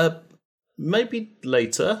 Maybe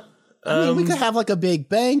later. I mean, we could have like a big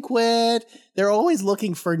banquet. They're always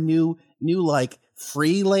looking for new like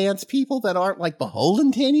freelance people that aren't like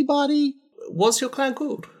beholden to anybody. What's your clan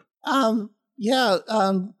called? The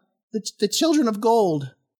Children of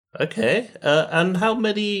Gold. Okay. And how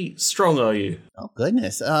many strong are you? Oh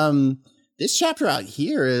goodness. This chapter out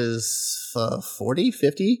here is 40,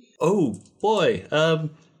 50. Oh boy. How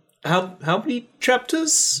many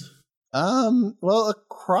chapters? Well,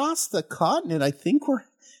 across the continent, I think we're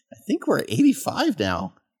at 85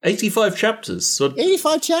 now. 85 chapters. So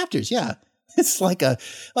 85 chapters, yeah. It's like a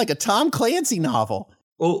Tom Clancy novel.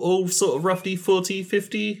 all sort of roughly 40,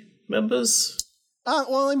 50 members?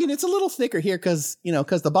 Well, I mean, it's a little thicker here because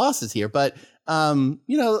the boss is here, but,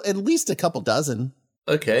 at least a couple dozen.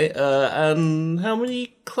 Okay, and how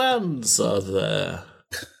many clans are there?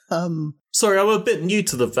 Sorry, I'm a bit new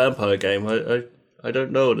to the vampire game. I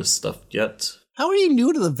don't know this stuff yet. How are you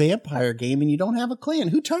new to the vampire game and you don't have a clan?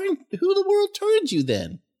 Who the world turned you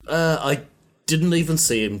then? I didn't even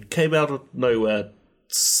see him. Came out of nowhere,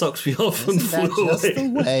 sucked me off and flew away. That's just the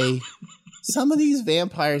way. Some of these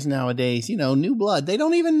vampires nowadays, new blood, they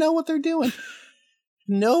don't even know what they're doing.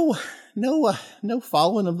 No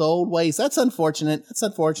following of the old ways. That's unfortunate.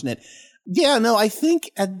 Yeah, no, I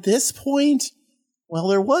think at this point, well,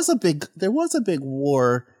 there was a big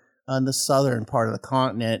war on the southern part of the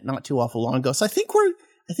continent not too awful long ago. So I think we're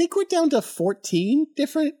down to 14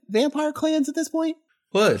 different vampire clans at this point.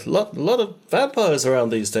 Well, a lot of vampires around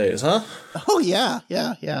these days, huh? Oh yeah.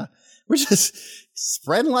 We're just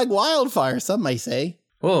spreading like wildfire, some may say.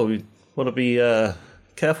 Well, we want to be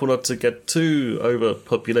careful not to get too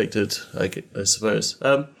overpopulated, I suppose.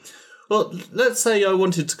 Well, let's say I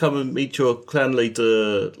wanted to come and meet your clan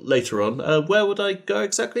leader later on. Where would I go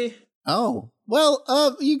exactly? Oh,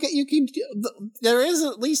 well, you can. There is,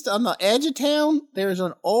 at least on the edge of town, there's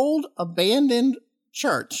an old abandoned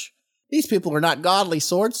church. These people are not godly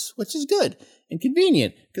sorts, which is good and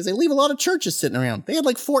convenient because they leave a lot of churches sitting around. They had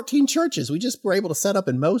like 14 churches. We just were able to set up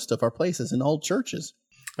in most of our places in old churches.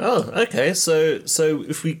 Oh, okay. So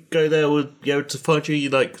if we go there, we'll be able to find you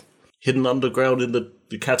like hidden underground in the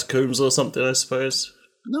catacombs or something, I suppose.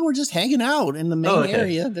 No, we're just hanging out in the main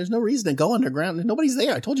area. There's no reason to go underground. Nobody's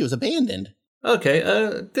there. I told you it was abandoned. Okay,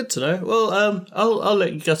 good to know. Well, I'll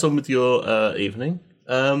let you get on with your evening.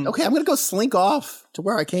 Okay, I'm gonna go slink off to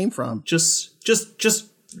where I came from. Just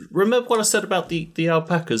remember what I said about the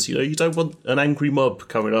alpacas. You don't want an angry mob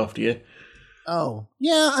coming after you. Oh,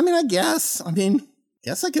 yeah. I mean, I guess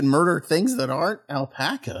I could murder things that aren't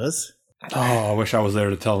alpacas. Oh, I wish I was there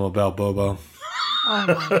to tell them about Bobo.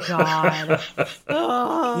 Oh my god.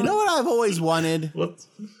 You know what I've always wanted? What?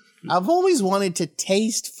 I've always wanted to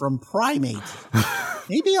taste from primates.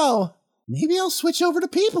 Maybe I'll switch over to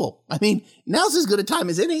people. I mean, now's as good a time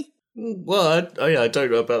as any. Well, I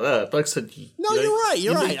don't know about that. Like I said, you're right.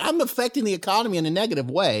 You're right. I'm affecting the economy in a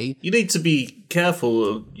negative way. You need to be careful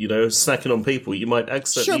of, snacking on people. You might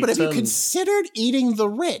accidentally. Sure, but have you considered eating the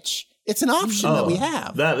rich? It's an option that we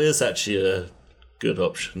have. That is actually a good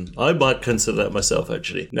option. I might consider that myself,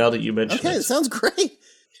 actually, now that you mention it. Okay, it sounds great.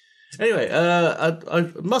 Anyway, I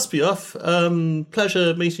must be off.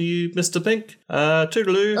 Pleasure meeting you, Mr. Pink.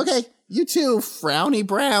 Toodaloo. Okay, you too, Frowny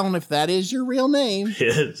Brown, if that is your real name.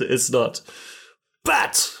 It's not.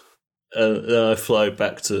 Bat! And I fly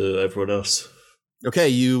back to everyone else. Okay,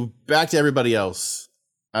 you back to everybody else.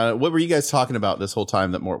 What were you guys talking about this whole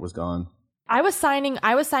time that Mort was gone? I was signing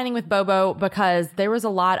with Bobo because there was a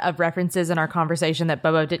lot of references in our conversation that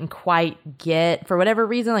Bobo didn't quite get for whatever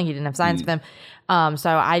reason. Like he didn't have signs for them. So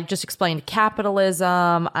I just explained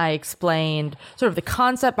capitalism. I explained sort of the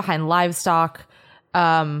concept behind livestock,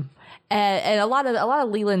 and a lot of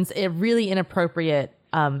Leland's really inappropriate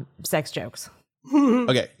sex jokes.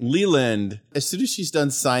 Okay, Leland. As soon as she's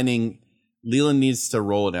done signing, Leland needs to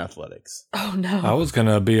roll in athletics. Oh no! I was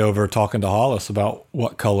gonna be over talking to Hollis about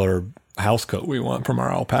what color house coat we want from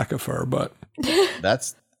our alpaca fur, but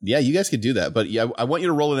you guys could do that. But yeah, I want you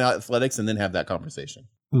to roll in athletics and then have that conversation.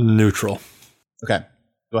 Neutral. Okay,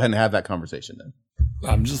 go ahead and have that conversation then.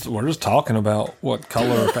 We're just talking about what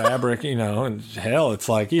color fabric, and hell, it's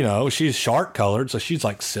like, she's shark colored, so she's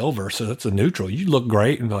like silver, so that's a neutral. You look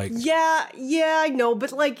great and like. Yeah, I know,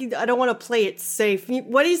 but like, I don't want to play it safe.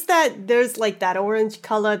 What is that? There's like that orange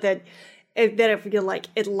color that if you like,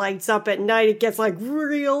 it lights up at night, it gets like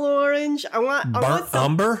real orange. I want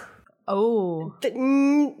umber? Oh.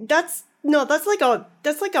 That's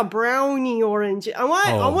like a brownie orange. I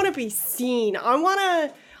want to be seen. I want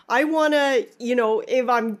to, if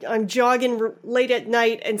I'm jogging late at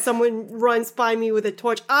night and someone runs by me with a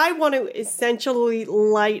torch, I want to essentially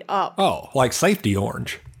light up. Oh, like safety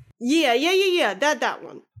orange. Yeah. That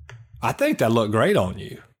one. I think that looked great on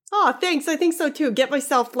you. Oh, thanks. I think so too. Get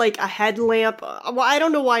myself like a headlamp. Well, I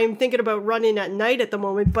don't know why I'm thinking about running at night at the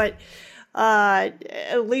moment, but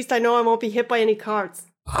at least I know I won't be hit by any cars.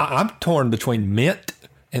 I'm torn between mint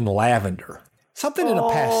and lavender. Something in a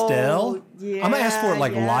pastel. Yeah, I'm gonna ask for it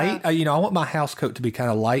like light. I want my house coat to be kind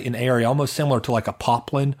of light and airy, almost similar to like a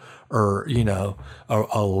poplin or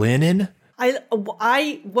a linen. What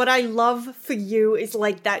I love for you is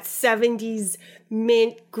like that 70s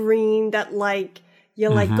mint green that like you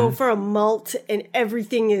like go for a malt and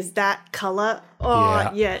everything is that color.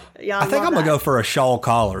 Oh yeah. I think I'm gonna go for a shawl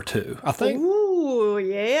collar too. I think. Ooh,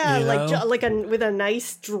 yeah, like with a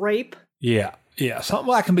nice drape. Yeah,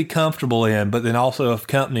 something I can be comfortable in, but then also if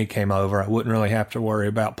company came over, I wouldn't really have to worry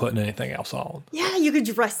about putting anything else on. Yeah, you could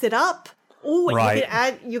dress it up. Oh,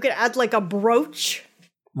 right. You could add like a brooch.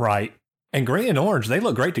 Right. And green and orange, they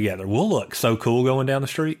look great together. We'll look so cool going down the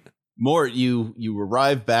street. Mort, you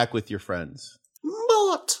arrive back with your friends.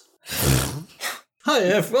 Mort! Hi,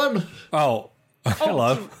 everyone. Oh,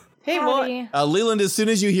 hello. Hey, Howdy. Mort. Leland, as soon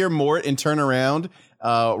as you hear Mort and turn around,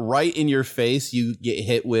 right in your face, you get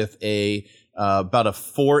hit with about a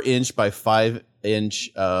 4-inch by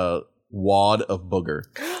 5-inch wad of booger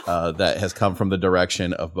that has come from the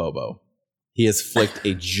direction of Bobo. He has flicked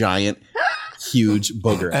a giant, huge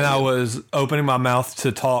booger. And I was opening my mouth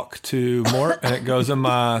to talk to Mort, and it goes in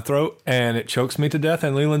my throat, and it chokes me to death,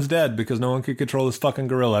 and Leland's dead because no one could control this fucking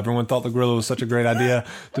gorilla. Everyone thought the gorilla was such a great idea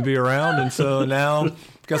to be around, and so now,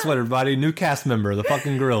 guess what, everybody? New cast member, the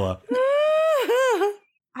fucking gorilla.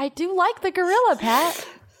 I do like the gorilla, Pat.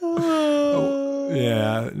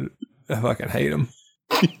 Yeah, I fucking hate him.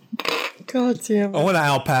 God damn it. I want an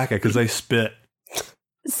alpaca because they spit.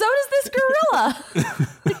 So does this gorilla.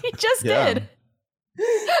 He just did.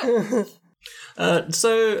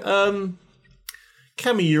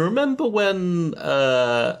 Cammy, you remember when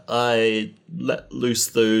I let loose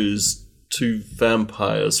those 2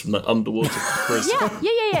 vampires from that underwater prison?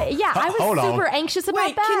 Yeah. I was super anxious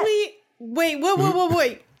about that.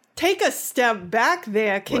 Wait. Take a step back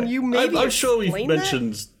there. Can you maybe I'm sure we've explain that?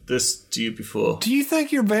 mentioned this to you before. Do you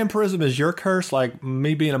think your vampirism is your curse, like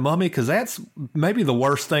me being a mummy? Because that's maybe the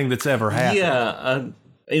worst thing that's ever happened. Yeah,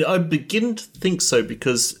 I begin to think so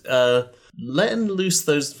because letting loose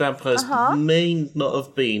those vampires may not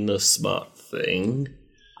have been a smart thing.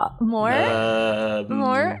 More?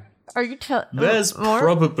 Are you There's more?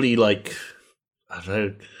 probably like, I don't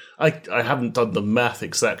know, I haven't done the math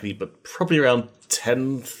exactly, but probably around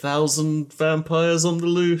 10,000 vampires on the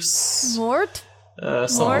loose. Mort?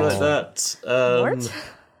 Something like that. Mort?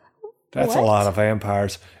 That's a lot of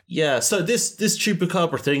vampires. Yeah, so this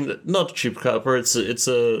chupacabra thing, not a chupacabra, it's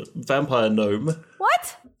a vampire gnome.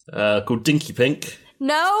 What? Called Dinky Pink.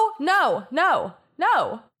 No.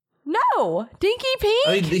 Dinky Pink?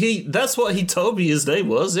 I mean, that's what he told me his name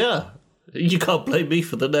was, yeah. You can't blame me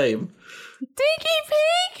for the name. Dinky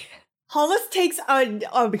Pink? Hollis takes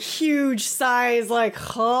a huge sigh, is like,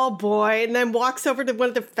 oh boy, and then walks over to one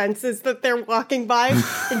of the fences that they're walking by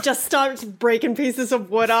and just starts breaking pieces of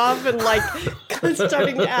wood off and like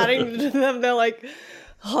starting adding to them. They're like,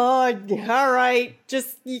 oh, all right,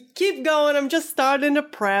 just you keep going. I'm just starting to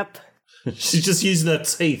prep. She's just using her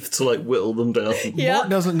teeth to like whittle them down. Yeah. Mort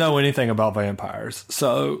doesn't know anything about vampires.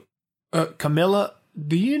 So, Camilla,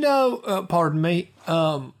 do you know, pardon me,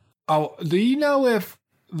 do you know if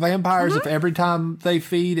vampires, if every time they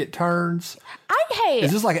feed, it turns?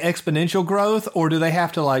 Is this like exponential growth, or do they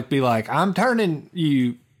have to like be like, I'm turning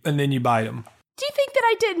you, and then you bite them? Do you think that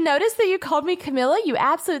I didn't notice that you called me Camilla, you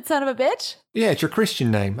absolute son of a bitch? Yeah, it's your Christian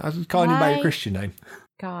name. I was calling you by your Christian name.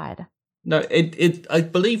 God. No, I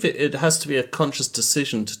believe it has to be a conscious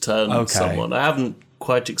decision to turn someone. I haven't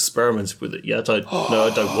quite experimented with it yet. I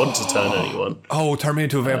don't want to turn anyone. Oh, turn me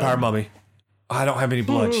into a vampire mummy. I don't have any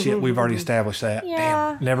blood. Shit, we've already established that.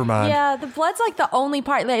 Yeah. Damn, never mind. Yeah, the blood's like the only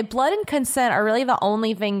part. Like, blood and consent are really the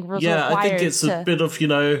only thing required. Yeah, I think it's a bit of,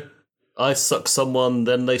 I suck someone,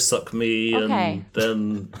 then they suck me, and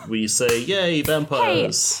then we say, yay,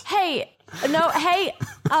 vampires.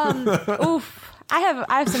 Oof. I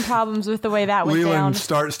have some problems with the way that went Leland down.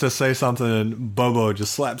 starts to say something, and Bobo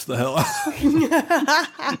just slaps the hell out.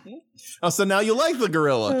 Oh, so now you like the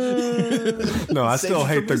gorilla? No, I still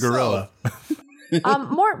hate the gorilla.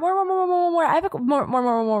 More. I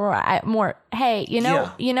have more. Hey, you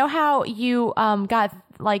know how you got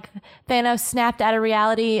like Thanos snapped out of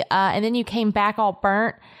reality, and then you came back all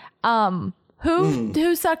burnt.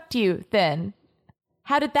 Who sucked you then?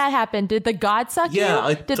 How did that happen? Did the god suck you?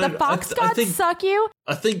 Did the fox god suck you?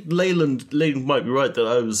 I think Leyland might be right that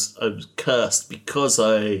I was cursed because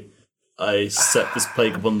I set this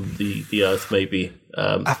plague upon the earth. Maybe.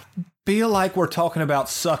 I feel like we're talking about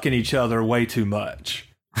sucking each other way too much.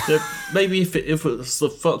 Maybe if it was the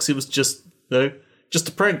fox, it was just just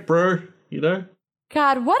a prank, bro.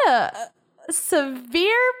 God, what a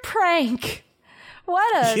severe prank!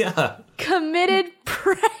 What a committed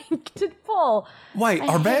prank to pull. Wait,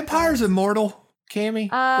 are vampires immortal, Cammy?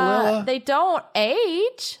 They don't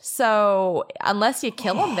age, so unless you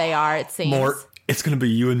kill them, they are, it seems. Mort, it's going to be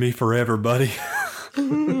you and me forever, buddy. He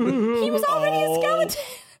was already a skeleton.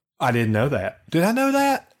 I didn't know that. Did I know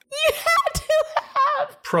that? You had to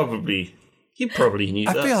have. Probably. You probably knew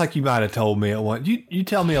that. I feel like you might have told me at one. You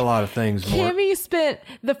tell me a lot of things, Mort. Cammy spent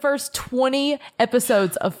the first 20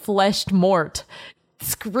 episodes of Fleshed Mort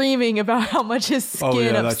screaming about how much his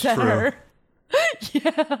skin upset her.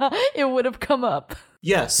 Yeah, it would have come up.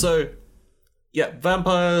 Yeah, so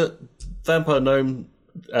vampire gnome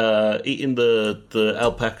eating the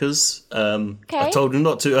alpacas. I told him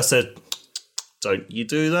not to. I said, don't you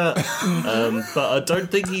do that. But I don't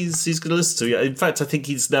think he's going to listen to me. In fact, I think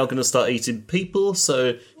he's now going to start eating people.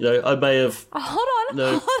 So, I may have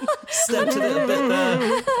stepped in it a bit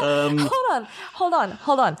there. Hold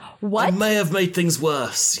on. What? I may have made things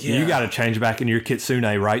worse. Yeah. You got to change back into your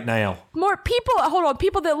kitsune right now. More people. Hold on.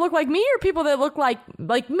 People that look like me or people that look like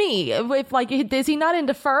me? If is he not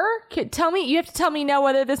into fur? Tell me. You have to tell me now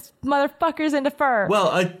whether this motherfucker's into fur. Well,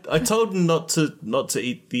 I told him not to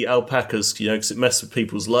eat the alpacas, because it messes with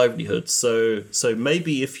people's livelihoods. So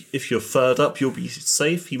maybe if you're furred up, you'll be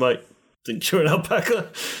safe. He might think you're an alpaca.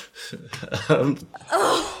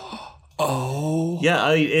 Yeah,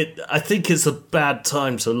 I think it's a bad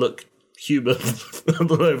time to look human at the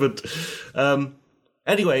moment.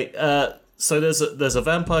 Anyway, so there's a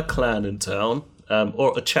vampire clan in town,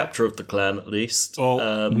 or a chapter of the clan at least.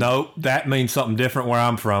 No, that means something different where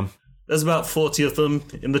I'm from. There's about 40 of them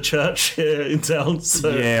in the church here in town. So.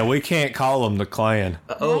 Yeah, we can't call them the clan.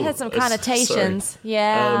 That has some connotations. Sorry.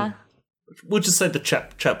 Yeah. We'll just say the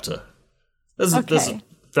chapter. There's a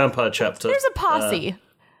vampire chapter. There's a posse.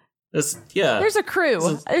 There's a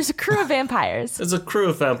crew. There's a crew of vampires. There's a crew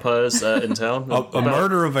of vampires in town. A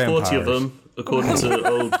murder of vampires. 40 of them, according to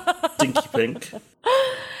old Dinky Pink.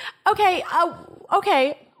 Okay.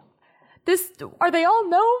 Are they all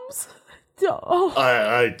gnomes? Oh.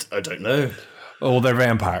 I don't know. Oh, they're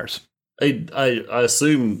vampires. I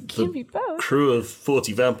assume the crew of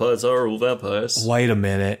 40 vampires are all vampires. Wait a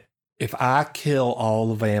minute. If I kill all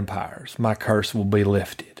the vampires, my curse will be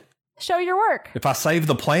lifted. Show your work. If I save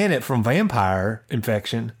the planet from vampire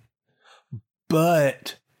infection,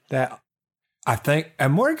 but that I think,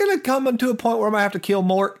 and we're going to come to a point where I'm going to have to kill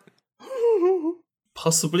Mort.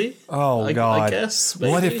 Possibly. Oh, God. I guess.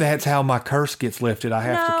 Maybe. What if that's how my curse gets lifted? I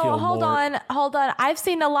have to kill Mort. Hold on. I've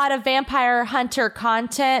seen a lot of vampire hunter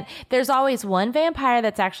content. There's always one vampire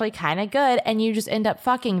that's actually kind of good, and you just end up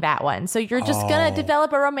fucking that one. So you're just going to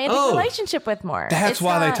develop a romantic relationship with Mort. That's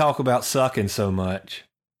why they talk about sucking so much.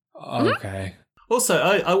 Okay. Also,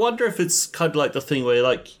 I wonder if it's kind of like the thing where you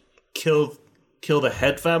like kill the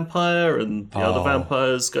head vampire and the other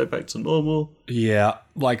vampires go back to normal. Yeah,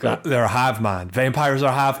 like they're a hive mind. Vampires are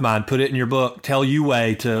a hive mind. Put it in your book. Tell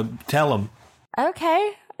Yue to tell them.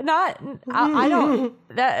 Okay. I don't.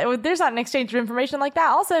 There's not an exchange of information like that.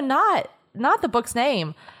 Also, not the book's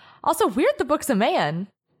name. Also, weird. The book's a man.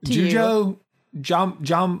 Jujo,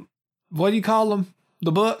 Jom. What do you call them?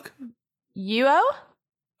 The book. Yuo.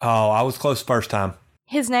 Oh, I was close first time.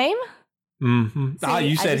 His name. See,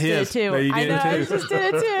 you said his. Too. I just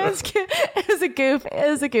did it too. It was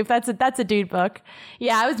a goof. That's a dude book.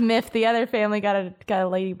 Yeah, it was Myth. The other family got a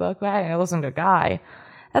lady book. But I listened to a guy.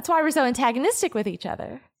 That's why we're so antagonistic with each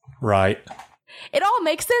other. Right. It all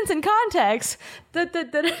makes sense in context.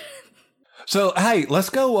 So hey, let's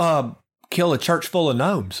go kill a church full of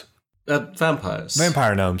gnomes. Vampires.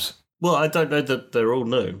 Vampire gnomes. Well, I don't know that they're all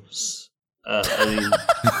gnomes.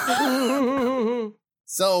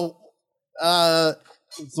 So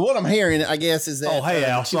what I'm hearing, I guess, is that Al, the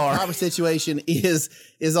chupacabra situation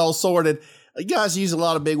is all sorted. You guys use a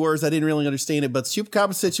lot of big words. I didn't really understand it, but the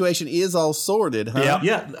chupacabra situation is all sorted, huh?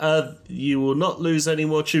 Yeah. You will not lose any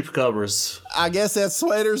more chupacabras. I guess that's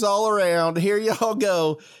sweaters all around. Here y'all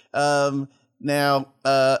go. Now,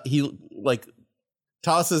 he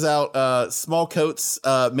tosses out small coats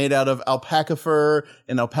made out of alpaca fur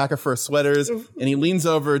and alpaca fur sweaters, and he leans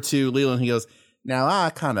over to Leland. He goes, "Now I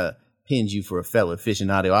kind of pinned you for a fellow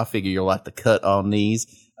aficionado. I figure you'll like the cut on these.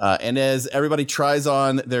 And as everybody tries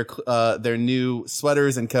on their new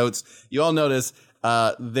sweaters and coats, you all notice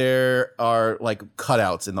there are like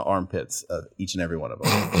cutouts in the armpits of each and every one of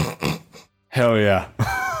them. Hell yeah.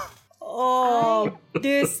 Oh,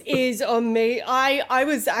 this is amazing. I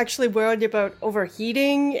was actually worried about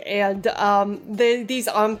overheating and these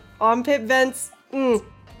armpit vents.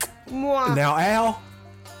 Mwah. Now, Al,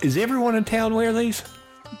 is everyone in town wear these?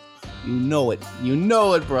 You know it. You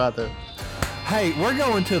know it, brother. Hey, we're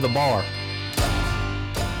going to the bar.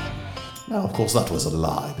 Now, of course, that was a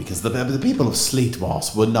lie, because the people of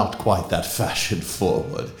Sleetmoss were not quite that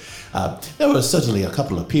fashion-forward. There were certainly a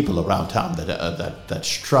couple of people around town that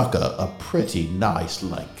struck a pretty nice,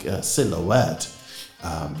 silhouette.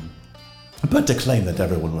 But to claim that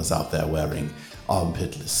everyone was out there wearing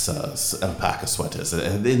armpitless alpaca sweaters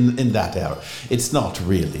in that era, it's not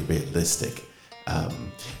really realistic.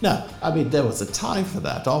 Now, I mean, there was a time for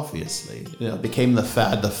that, obviously. It became the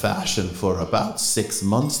fashion for about 6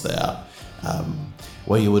 months there.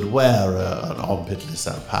 Where you would wear an armpitless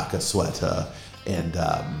alpaca sweater and,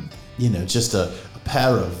 just a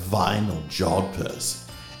pair of vinyl jodhpurs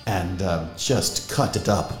and just cut it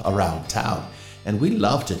up around town. And we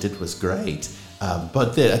loved it. It was great.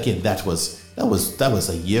 But then, again, that was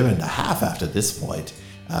a year and a half after this point.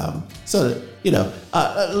 So,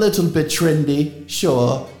 a little bit trendy,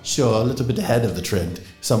 sure, a little bit ahead of the trend,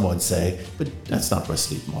 some would say, but that's not where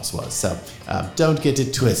Sleetmoss was. So don't get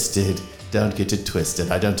it twisted. Don't get it twisted.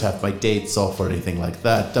 I don't have my dates off or anything like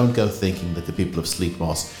that. Don't go thinking that the people of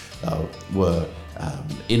Sleetmoss were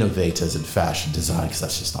innovators in fashion design, because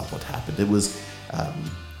that's just not what happened. It was,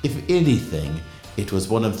 if anything, it was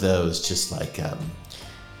one of those just like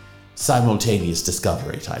simultaneous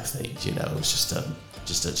discovery type things. It was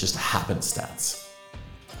just a happenstance.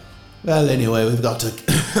 Well, anyway, we've got to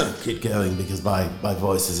get going because my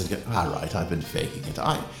voice isn't. All right, I've been faking it.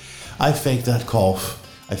 I faked that cough.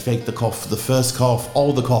 I faked the cough, the first cough,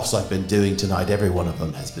 all the coughs I've been doing tonight, every one of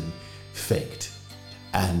them has been faked.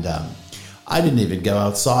 And I didn't even go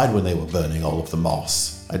outside when they were burning all of the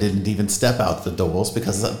moss. I didn't even step out the doors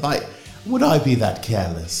because would I be that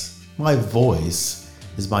careless? My voice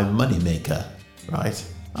is my moneymaker, right?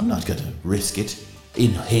 I'm not going to risk it.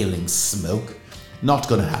 Inhaling smoke, not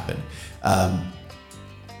going to happen.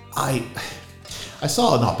 I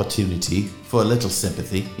saw an opportunity for a little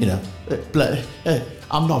sympathy,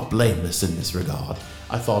 I'm not blameless in this regard.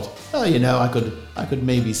 I thought, I could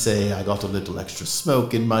maybe say I got a little extra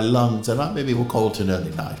smoke in my lungs and maybe we'll call it an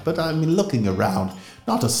early night. But I mean, looking around,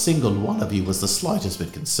 not a single one of you was the slightest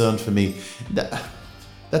bit concerned for me.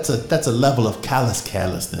 That's a level of callous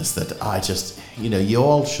carelessness that I just, you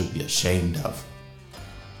all should be ashamed of.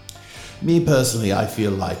 Me personally, I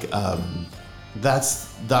feel like that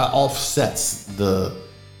offsets the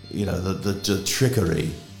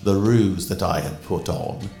trickery, the ruse that I had put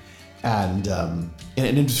on, and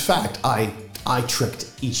in fact, I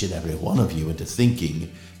tricked each and every one of you into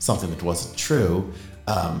thinking something that wasn't true,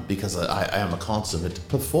 because I am a consummate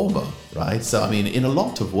performer, right? So I mean, in a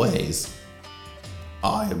lot of ways,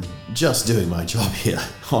 I am just doing my job here,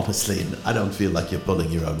 honestly, and I don't feel like you're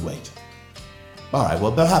pulling your own weight. All right,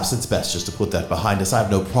 well, perhaps it's best just to put that behind us. I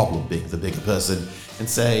have no problem being the bigger person and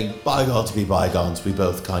saying, bygones be bygones. We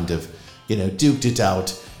both kind of, duked it out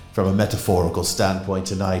from a metaphorical standpoint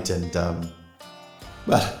tonight. And,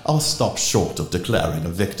 I'll stop short of declaring a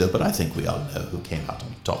victor, but I think we all know who came out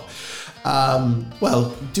on top.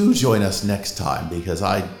 Do join us next time, because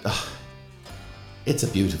it's a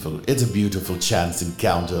beautiful chance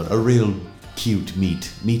encounter, a real cute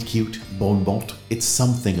meet cute, bonbon. It's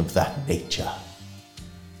something of that nature.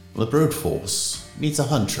 The brute force meets a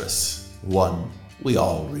huntress, one we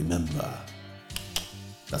all remember.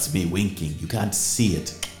 That's me winking. You can't see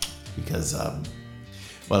it because,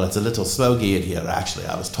 it's a little smoky in here. Actually,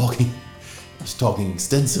 I was talking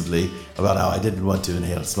extensively about how I didn't want to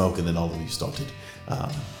inhale smoke, and then all of you started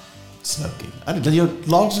smoking.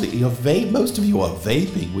 Most of you are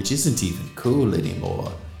vaping, which isn't even cool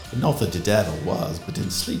anymore. Not that it ever was, but in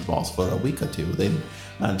Sleetmoss for a week or two, they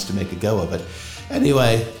managed to make a go of it.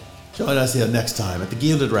 Anyway, join us here next time at the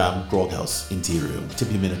Gilded Ram Groghouse in Tea Room,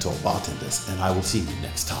 Tippy Minotaur bartenders, and I will see you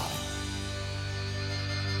next time.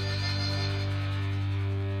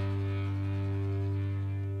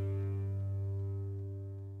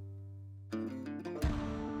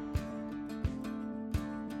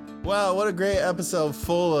 Wow, what a great episode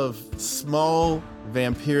full of small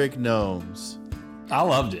vampiric gnomes. I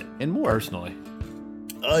loved it. And more. Personally.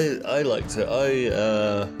 I liked it.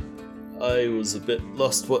 I was a bit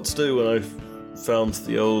lost what to do when I found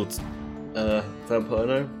the old vampire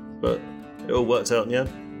gnome. but it all worked out in the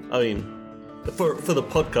end. I mean, for the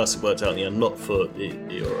podcast, it worked out in the end, not for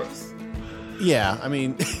Eorth. Yeah, I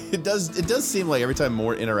mean, it does seem like every time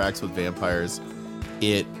Mort interacts with vampires,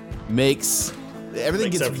 it makes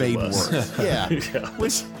everything gets made worse. Yeah.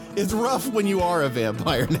 Which is rough when you are a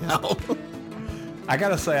vampire now. I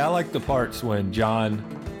gotta say, I like the parts when John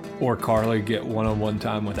or Carly get one-on-one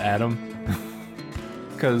time with Adam,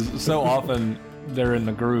 because so often they're in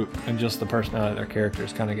the group and just the personality of their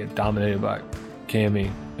characters kind of get dominated by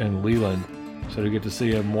Cammy and Leland. So to get to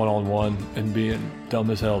see him one-on-one and being dumb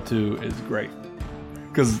as hell too is great.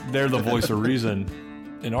 Because they're the voice of reason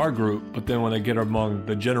in our group, but then when they get among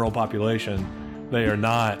the general population, they are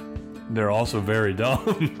not. They're also very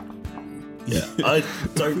dumb. Yeah, I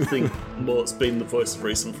don't think Mort's been the voice of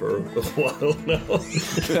reason for a while now.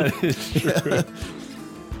 That is true.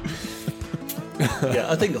 Yeah,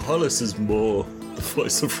 I think Hollis is more the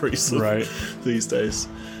voice of reason these days.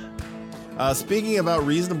 Speaking about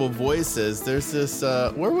reasonable voices, there's this.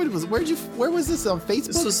 Where was this on Facebook?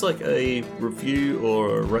 This was like a review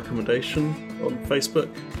or a recommendation on Facebook.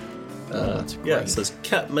 That's great. Yeah, it says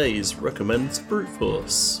Kat Mays recommends Brute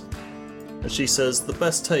Force, and she says the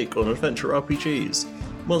best take on adventure RPGs.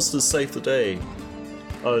 Monsters save the day.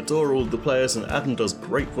 I adore all the players, and Adam does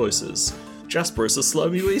great voices. Jasper is a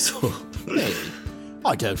slimy weasel. Hey,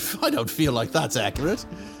 I don't feel like that's accurate.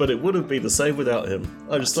 But it wouldn't be the same without him.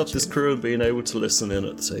 I just love this crew and being able to listen in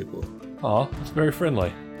at the table. Aw, it's very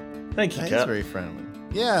friendly. Thank you, That is Kat. very friendly.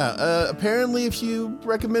 Yeah, apparently if you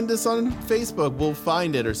recommend us on Facebook, we'll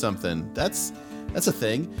find it or something. That's a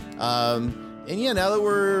thing. And yeah, now that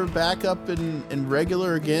we're back up and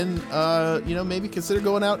regular again, maybe consider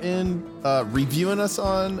going out and reviewing us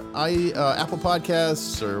on Apple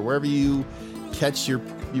Podcasts or wherever you catch your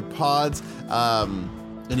pods.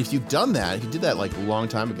 And if you've done that, if you did that like a long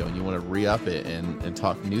time ago and you want to re-up it and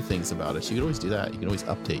talk new things about us, you can always do that. You can always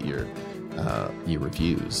update your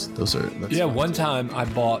reviews. One time I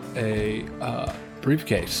bought a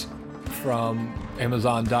briefcase from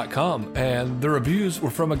Amazon.com, and the reviews were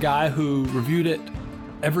from a guy who reviewed it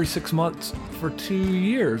every 6 months for 2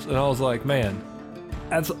 years, and I was like, man,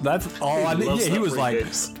 that's all I need. Yeah, he was like,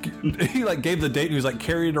 he like gave the date, and he was like,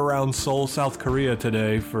 carried around Seoul, South Korea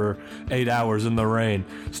today for 8 hours in the rain.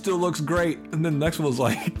 Still looks great. And then the next one was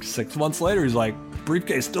like 6 months later, he's like,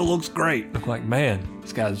 briefcase still looks great. I'm like, man,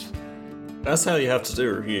 this guy's. That's how you have to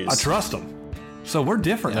do reviews. I trust him. So we're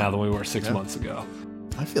different now than we were 6 months ago.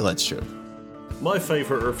 I feel that's true. My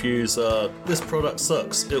favourite reviews are, this product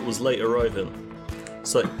sucks, it was late arriving.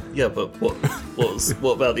 It's like, yeah, but what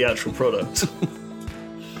about the actual product?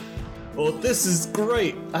 Or, this is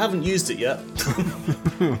great, I haven't used it yet.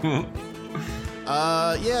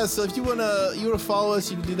 So if you wanna follow us,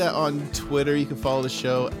 you can do that on Twitter. You can follow the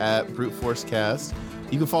show at BruteForceCast.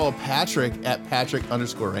 You can follow Patrick at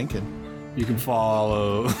Patrick_Rankin. You can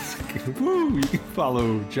follow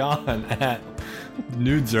John at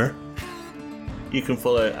Nudzer. You can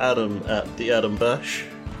follow Adam at the Adam Bash.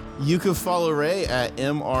 You can follow Ray at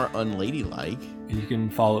MRUnladylike. And you can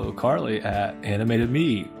follow Carly at Animated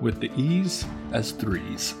Me with the E's as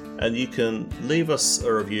 3s. And you can leave us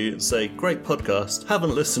a review and say, great podcast,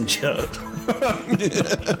 haven't listened yet.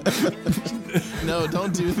 No,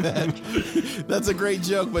 don't do that. That's a great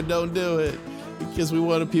joke, but don't do it. Because we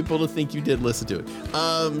wanted people to think you did listen to it.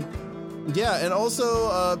 And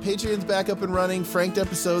also Patreon's back up and running. Franked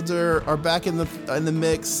episodes are back in the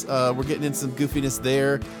mix. We're getting in some goofiness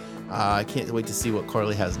there. I can't wait to see what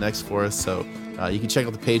Carly has next for us. So you can check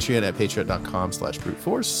out the Patreon at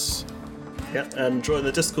patreon.com/bruteforce. Yeah, and join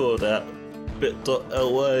the Discord at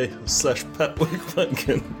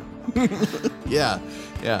bit.ly/PatWigPumpkin. Yeah.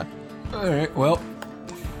 All right, well.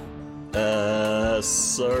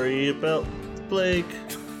 Sorry about Blake.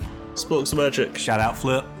 Sporks of Magic. Shout out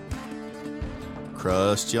Flip.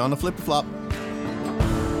 Crushed you on the flippy flop.